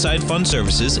 Distributor Foresight Fund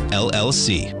Services,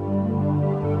 LLC.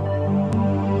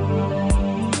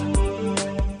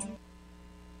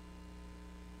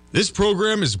 This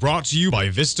program is brought to you by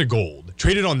Vista Gold,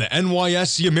 traded on the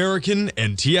NYSE American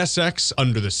and TSX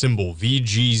under the symbol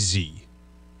VGZ.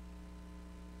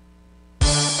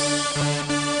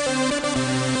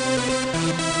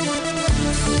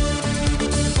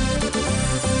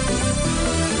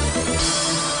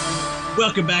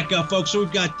 Welcome back, folks. So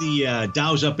we've got the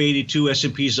Dow's up 82,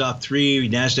 S&P's up 3,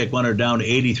 NASDAQ 100 down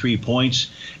 83 points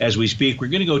as we speak. We're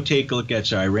going to go take a look at,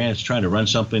 sorry, Rand's trying to run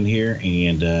something here,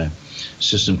 and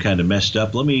system kind of messed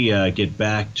up. Let me get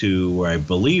back to where I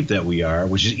believe that we are,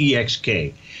 which is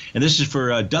EXK. And this is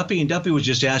for Duffy, and Duffy was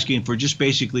just asking for just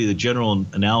basically the general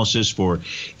analysis for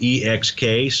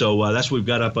EXK. So that's what we've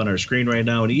got up on our screen right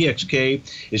now. And EXK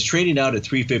is trading out at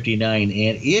 359,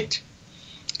 and it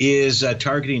is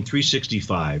targeting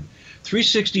 365.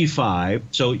 365,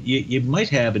 so you might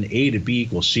have an A to B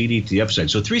equals CD to the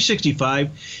upside. So 365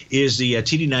 is the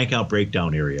TD9 count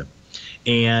breakdown area.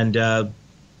 And the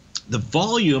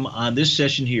volume on this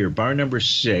session here, bar number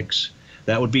 6,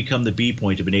 that would become the B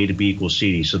point of an A to B equals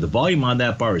CD. So the volume on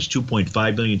that bar is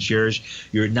 2.5 million shares.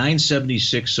 You're at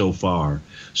 976 so far.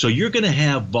 So you're going to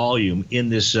have volume in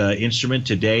this instrument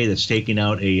today that's taking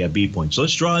out a B point. So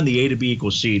let's draw on the A to B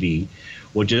equals CD.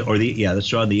 Let's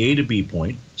draw on the A to B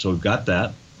point. So we've got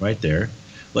that right there.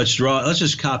 Let's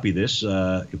just copy this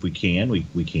if we can.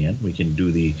 We can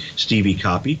do the Stevie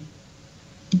copy,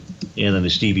 and then the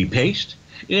Stevie paste,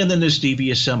 and then the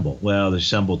Stevie assemble. Well, the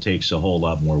assemble takes a whole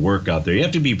lot more work out there. You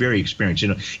have to be very experienced.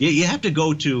 You have to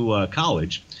go to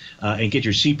college and get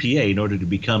your CPA in order to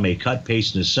become a cut,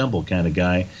 paste, and assemble kind of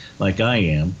guy like I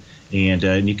am.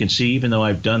 And you can see, even though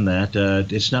I've done that,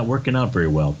 it's not working out very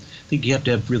well. I think you have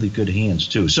to have really good hands,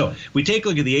 too. So we take a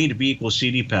look at the A to B equals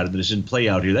CD pattern that is in play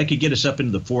out here. That could get us up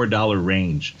into the $4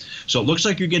 range. So it looks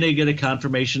like you're going to get a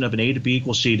confirmation of an A to B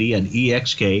equals CD and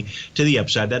EXK to the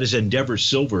upside. That is Endeavor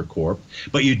Silver Corp.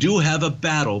 But you do have a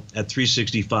battle at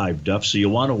 365, Duff, so you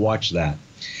want to watch that.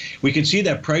 We can see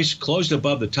that price closed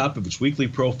above the top of its weekly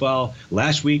profile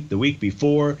last week, the week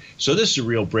before. So this is a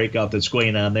real breakout that's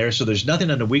going on there. So there's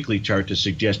nothing on the weekly chart to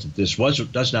suggest that this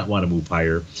does not want to move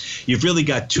higher. You've really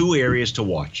got two areas to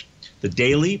watch. The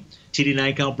daily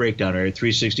TD9 count breakdown area,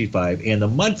 365, and the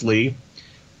monthly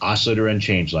oscillator and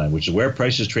change line, which is where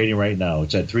price is trading right now.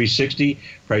 It's at 360.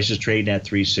 Price is trading at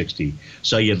 360.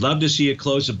 So you'd love to see it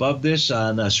close above this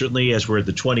on certainly as we're at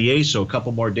the 28th, so a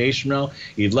couple more days from now.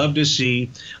 You'd love to see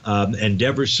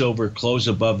Endeavor Silver close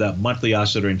above that monthly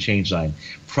oscillator and change line.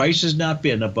 Price has not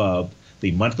been above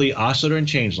the monthly oscillator and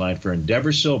change line for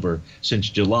Endeavor Silver since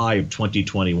July of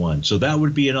 2021. So that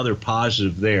would be another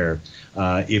positive there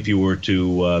if you were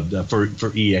to for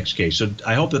EXK. So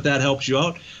I hope that helps you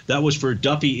out. That was for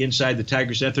Duffy inside the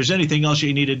Tigers Den. If there's anything else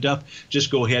you needed, Duff,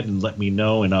 just go ahead and let me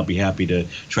know, and I'll be happy to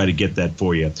try to get that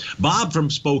for you. Bob from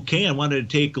Spokane wanted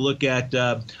to take a look at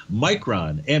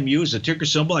Micron. MU is a ticker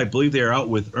symbol. I believe they are out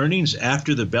with earnings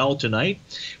after the bell tonight.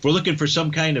 If we're looking for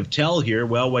some kind of tell here,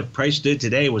 well, what price did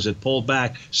today was it pulled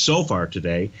back so far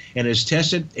today and has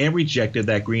tested and rejected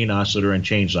that green oscillator and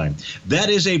change line. That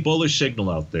is a bullish signal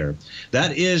out there.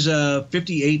 That is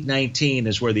 58.19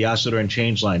 is where the oscillator and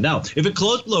change line. Now, if it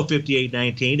closed below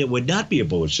 58.19, it would not be a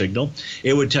bullish signal.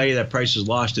 It would tell you that price has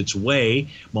lost its way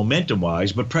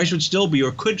momentum-wise, but price would still be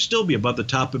or could still be above the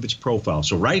top of its profile.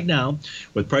 So right now,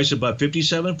 with price above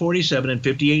 57.47 and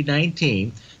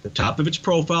 58.19, the top of its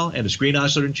profile and its green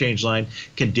oscillator and change line,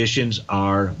 conditions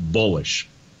are bullish.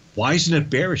 Why isn't it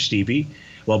bearish, Stevie?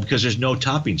 Well, because there's no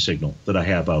topping signal that I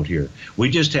have out here. We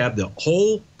just have the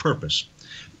whole purpose.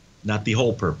 Not the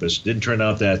whole purpose. Didn't turn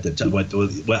out that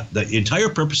the entire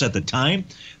purpose at the time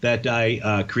that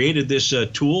I created this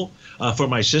tool for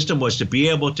my system was to be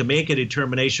able to make a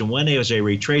determination when it was a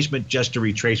retracement, just a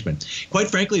retracement. Quite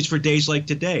frankly, it's for days like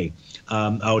today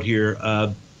out here.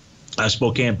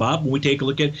 Spokane, Bob, when we take a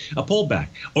look at a pullback.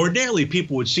 Ordinarily,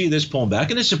 people would see this pullback,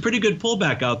 and it's a pretty good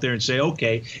pullback out there, and say,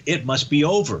 okay, it must be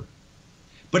over.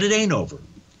 But it ain't over.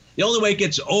 The only way it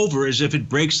gets over is if it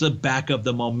breaks the back of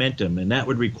the momentum, and that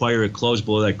would require a close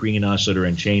below that green oscillator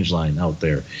and change line out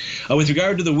there. With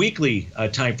regard to the weekly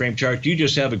time frame chart, you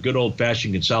just have a good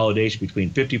old-fashioned consolidation between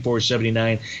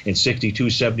 54.79 and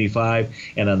 62.75,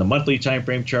 and on the monthly time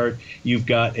frame chart, you've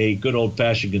got a good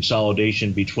old-fashioned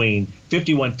consolidation between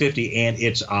 51.50 and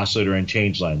its oscillator and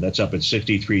change line. That's up at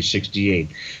 63.68.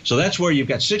 So that's where you've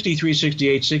got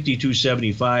 63.68,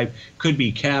 62.75, could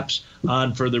be caps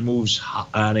on further moves,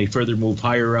 on a further move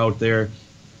higher out there.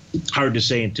 Hard to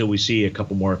say until we see a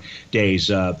couple more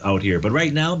days out here. But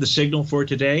right now, the signal for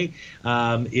today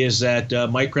is that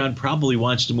Micron probably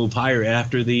wants to move higher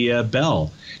after the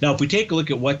bell. Now, if we take a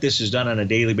look at what this has done on a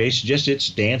daily basis, just its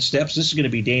dance steps, this is going to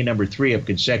be day number 3 of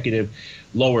consecutive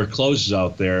lower closes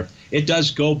out there. It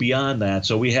does go beyond that,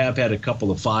 so we have had a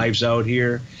couple of 5s out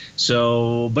here.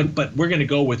 So, but we're going to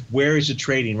go with where is it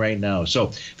trading right now. So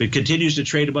if it continues to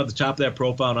trade above the top of that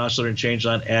profile and oscillator and change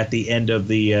line at the end of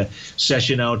the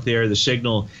session out there, the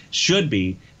signal should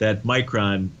be that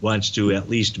Micron wants to at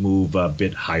least move a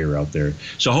bit higher out there.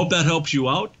 So I hope that helps you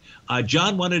out.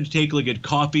 John wanted to take a look at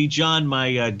coffee. John,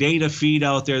 my data feed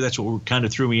out there, that's what kind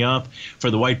of threw me off. For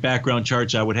the white background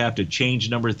charts, I would have to change a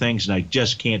number of things, and I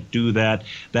just can't do that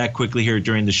quickly here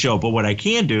during the show. But what I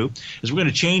can do is we're going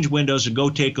to change windows and go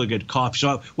take a look at coffee.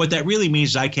 So what that really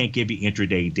means is I can't give you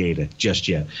intraday data just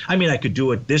yet. I mean, I could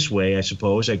do it this way, I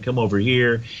suppose. I'd come over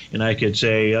here, and I could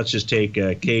say, let's just take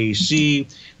KC.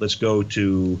 Let's go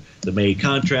to the May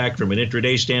contract from an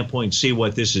intraday standpoint and see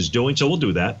what this is doing. So we'll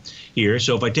do that here.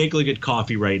 So if I take a look at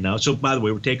coffee right now, so by the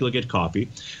way, we'll take a look at coffee.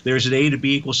 There's an A to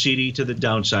B equals CD to the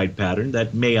downside pattern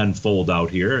that may unfold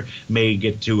out here, may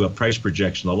get to a price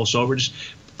projection level. So we're just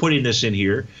putting this in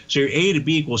here. So your A to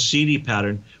B equals CD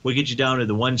pattern will get you down to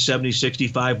the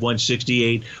 170.65,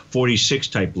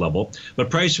 168.46 type level. But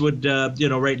price would,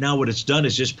 right now what it's done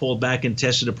is just pulled back and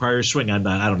tested a prior swing. I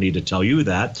don't need to tell you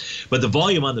that. But the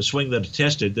volume on the swing that it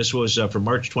tested, this was from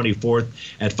March 24th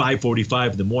at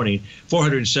 5:45 in the morning.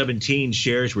 417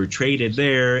 shares were traded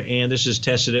there, and this has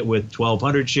tested it with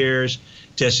 1,200 shares.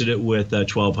 Tested it with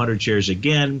 1,200 shares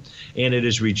again, and it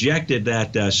has rejected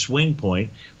that swing point,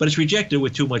 but it's rejected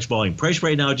with too much volume. Price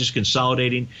right now just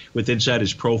consolidating with inside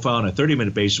its profile on a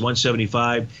 30-minute basis,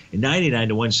 175.99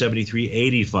 to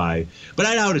 173.85. But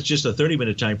I doubt it's just a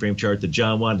 30-minute time frame chart that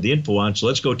John wanted the info on. So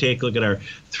let's go take a look at our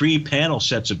 3-panel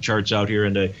sets of charts out here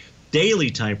in the daily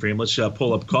time frame. Let's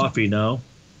pull up coffee now.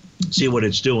 See what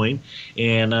it's doing,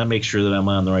 and make sure that I'm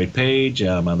on the right page.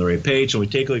 I'm on the right page. So we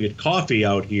take a look at coffee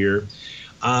out here.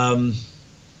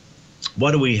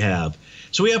 What do we have?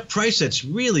 So we have price that's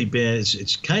really been,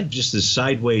 it's kind of just this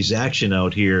sideways action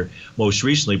out here most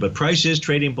recently, but price is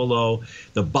trading below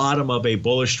the bottom of a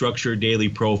bullish structure daily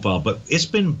profile, but it's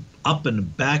been up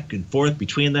and back and forth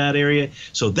between that area.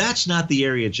 So that's not the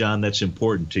area, John, that's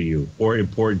important to you or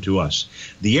important to us.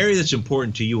 The area that's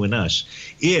important to you and us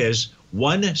is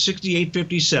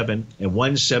 168.57 and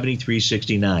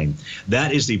 173.69.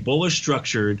 That is the bullish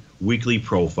structured weekly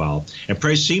profile. And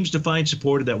price seems to find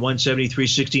support at that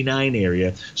 173.69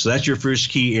 area. So that's your first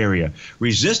key area.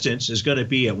 Resistance is going to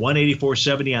be at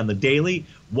 184.70 on the daily,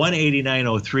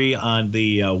 189.03 on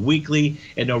the weekly,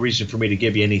 and no reason for me to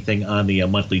give you anything on the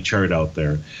monthly chart out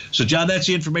there. So, John, that's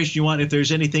the information you want. If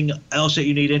there's anything else that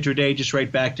you need intraday, just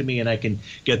write back to me, and I can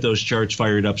get those charts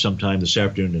fired up sometime this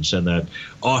afternoon and send that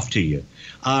off to you.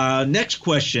 Next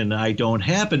question I don't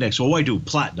have, but next, I do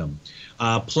platinum.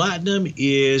 Platinum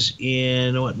is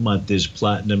in, what month is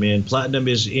platinum in? Platinum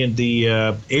is in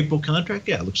the April contract.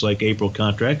 Yeah, it looks like April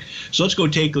contract. So let's go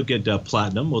take a look at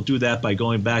platinum. We'll do that by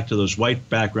going back to those white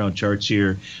background charts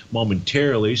here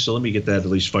momentarily. So let me get that at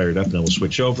least fired up, and then we'll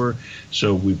switch over.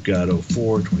 So we've got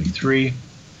 0423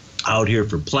 out here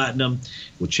for platinum.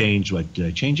 We'll change, what, did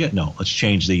I change it? No, let's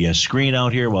change the screen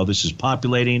out here while this is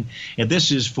populating. And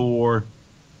this is for...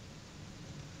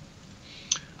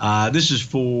 Dan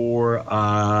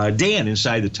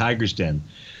inside the Tiger's Den.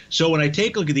 So when I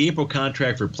take a look at the April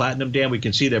contract for platinum, Dan, we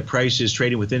can see that price is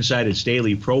trading with inside its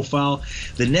daily profile.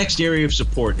 The next area of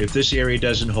support, if this area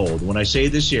doesn't hold, when I say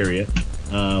this area,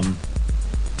 I'm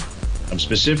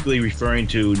specifically referring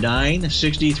to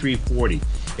 963.40.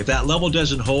 If that level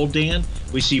doesn't hold, Dan,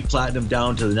 we see platinum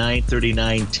down to the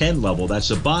 939.10 level. That's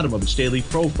the bottom of its daily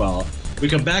profile. We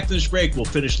come back to this break, we'll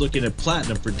finish looking at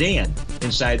platinum for Dan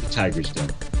inside the Tiger's Den.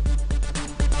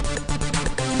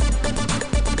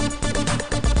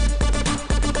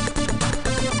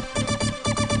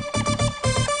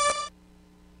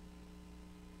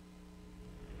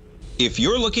 If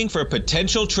you're looking for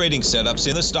potential trading setups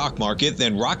in the stock market,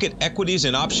 then Rocket Equities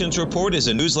and Options Report is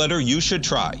a newsletter you should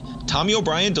try. Tommy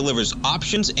O'Brien delivers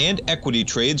options and equity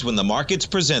trades when the markets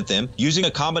present them, using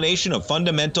a combination of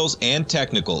fundamentals and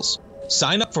technicals.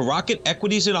 Sign up for Rocket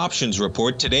Equities and Options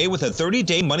Report today with a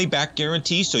 30-day money-back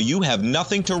guarantee, so you have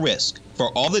nothing to risk. For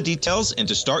all the details and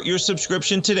to start your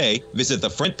subscription today, visit the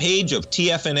front page of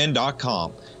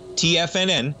TFNN.com.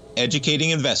 TFNN, educating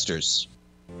investors.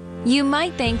 You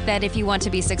might think that if you want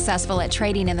to be successful at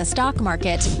trading in the stock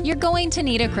market, you're going to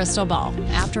need a crystal ball.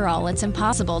 After all, it's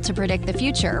impossible to predict the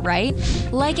future, right?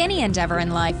 Like any endeavor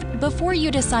in life, before you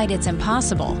decide it's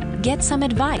impossible, get some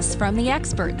advice from the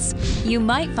experts. You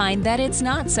might find that it's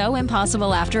not so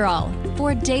impossible after all.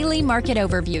 For daily market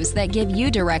overviews that give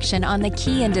you direction on the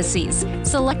key indices,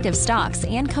 selective stocks,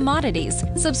 and commodities,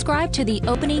 subscribe to the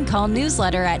Opening Call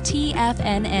newsletter at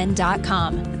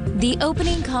TFNN.com. The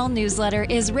Opening Call newsletter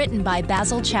is written by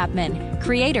Basil Chapman,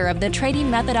 creator of the trading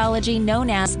methodology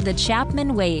known as the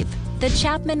Chapman Wave. The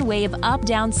Chapman Wave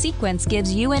up-down sequence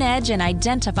gives you an edge in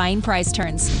identifying price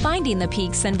turns, finding the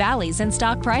peaks and valleys in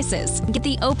stock prices. Get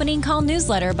the Opening Call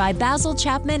newsletter by Basil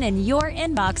Chapman in your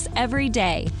inbox every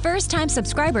day. First-time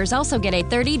subscribers also get a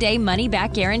 30-day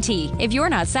money-back guarantee. If you're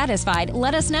not satisfied,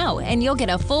 let us know, and you'll get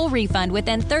a full refund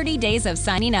within 30 days of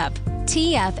signing up.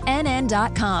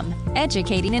 TFNN.com,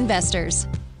 educating investors.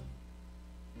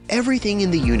 Everything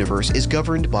in the universe is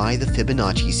governed by the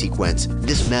Fibonacci sequence.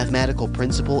 This mathematical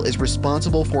principle is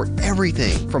responsible for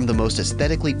everything from the most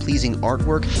aesthetically pleasing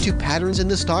artwork to patterns in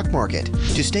the stock market.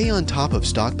 To stay on top of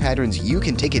stock patterns you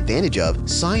can take advantage of,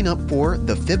 sign up for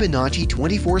the Fibonacci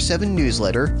 24/7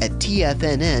 newsletter at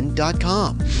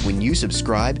TFNN.com. When you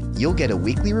subscribe, you'll get a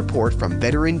weekly report from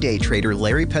veteran day trader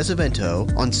Larry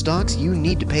Pesavento on stocks you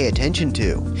need to pay attention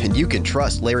to. And you can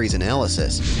trust Larry's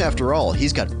analysis. After all,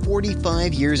 he's got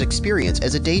 45 years experience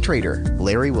as a day trader.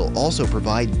 Larry will also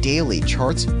provide daily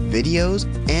charts, videos,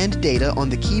 and data on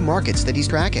the key markets that he's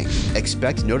tracking.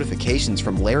 Expect notifications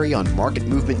from Larry on market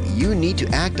movement you need to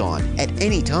act on at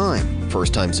any time.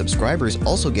 First-time subscribers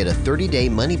also get a 30-day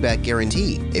money-back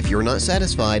guarantee. If you're not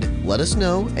satisfied, let us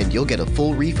know and you'll get a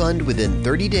full refund within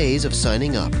 30 days of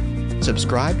signing up.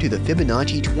 Subscribe to the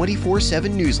Fibonacci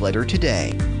 24/7 newsletter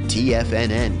today.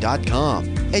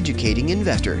 TFNN.com, educating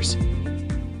investors.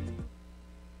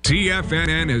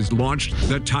 TFNN has launched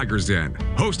the Tiger's Den.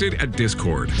 Hosted at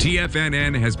Discord,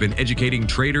 TFNN has been educating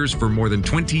traders for more than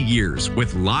 20 years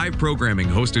with live programming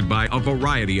hosted by a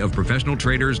variety of professional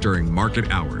traders during market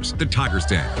hours. The Tiger's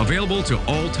Den, available to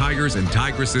all tigers and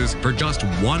tigresses for just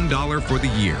 $1 for the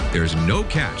year. There's no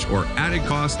catch or added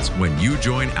costs when you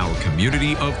join our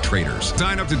community of traders.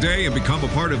 Sign up today and become a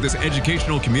part of this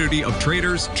educational community of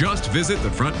traders. Just visit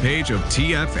the front page of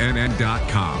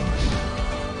TFNN.com.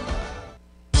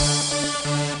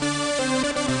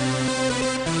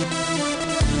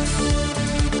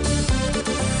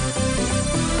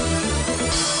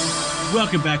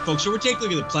 Welcome back, folks. So we're taking a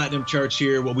look at the platinum charts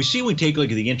here. What we see when we take a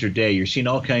look at the intraday, you're seeing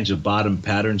all kinds of bottom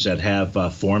patterns that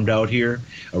have formed out here,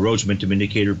 a Rhodes momentum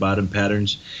indicator bottom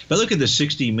patterns. But look at the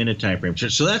 60-minute time frame.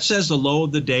 So that says the low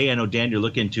of the day. I know, Dan, you're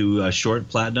looking to short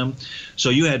platinum.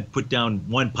 So you had put down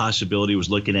one possibility,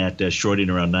 was looking at shorting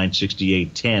around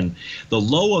 968.10. The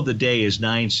low of the day is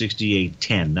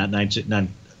 968.10, not 9.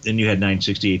 Then you had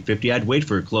 968.50. I'd wait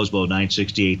for a close below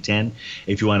 968.10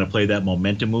 if you want to play that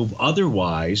momentum move.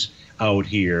 Otherwise, out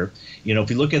here, if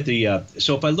you look at the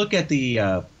so if I look at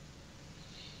the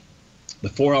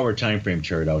 4-hour time frame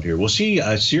chart out here, we'll see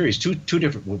a series, a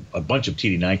bunch of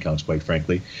TD9 counts, quite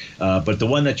frankly. But the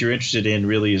one that you're interested in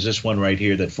really is this one right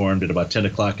here that formed at about 10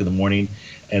 o'clock in the morning,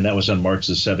 and that was on March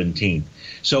the 17th.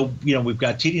 So, we've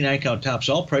got TD9 count tops.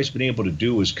 All price been able to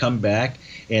do is come back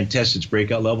and test its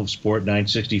breakout level of support,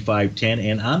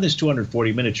 965.10. And on this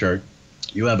 240-minute chart,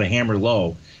 you have a hammer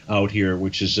low out here,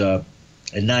 which is at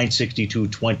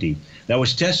 962.20. That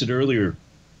was tested earlier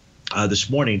this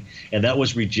morning, and that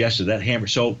was rejected, that hammer.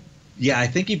 So, yeah, I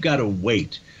think you've got to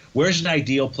wait. Where's an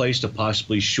ideal place to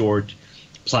possibly short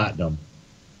platinum?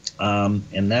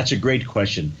 And that's a great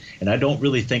question. And I don't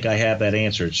really think I have that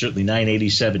answer. It's certainly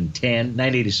 987.10,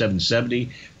 987.70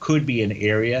 could be an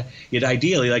area. You'd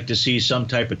ideally like to see some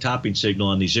type of topping signal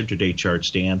on these intraday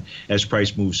charts, Dan, as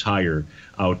price moves higher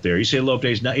out there. You say low of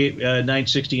days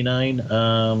 969,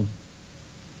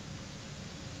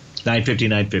 950,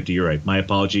 950. You're right. My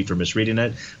apology for misreading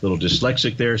that. A little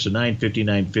dyslexic there. So 950,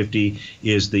 950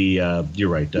 is the, you're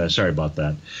right. Sorry about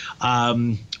that.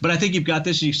 But I think you've got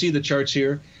this. You see the charts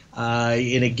here.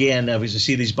 And again, we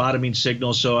see these bottoming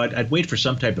signals. So I'd wait for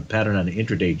some type of pattern on the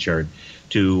intraday chart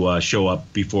to show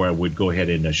up before I would go ahead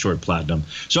and short platinum.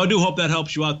 So I do hope that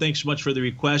helps you out. Thanks so much for the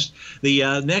request.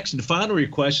 The next and final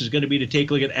request is going to be to take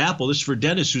a look at Apple. This is for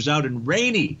Dennis, who's out in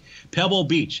rainy Pebble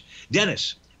Beach.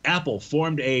 Dennis, Apple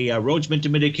formed a Rhodes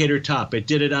momentum indicator top. It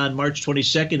did it on March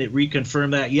 22nd. It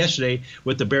reconfirmed that yesterday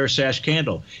with the bear sash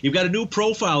candle. You've got a new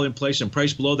profile in place and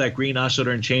price below that green oscillator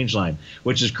and change line,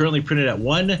 which is currently printed at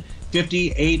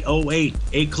 158.08.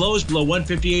 A close below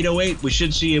 158.08. We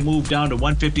should see a move down to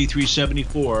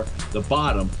 153.74, the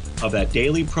bottom of that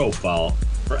daily profile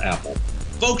for Apple.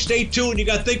 Folks, stay tuned. You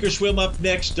got Thinkorswim up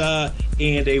next,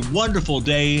 and a wonderful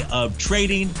day of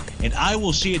trading. And I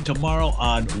will see you tomorrow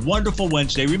on Wonderful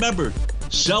Wednesday. Remember,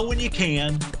 sell when you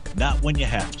can, not when you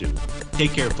have to.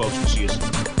 Take care, folks. We'll see you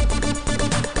soon.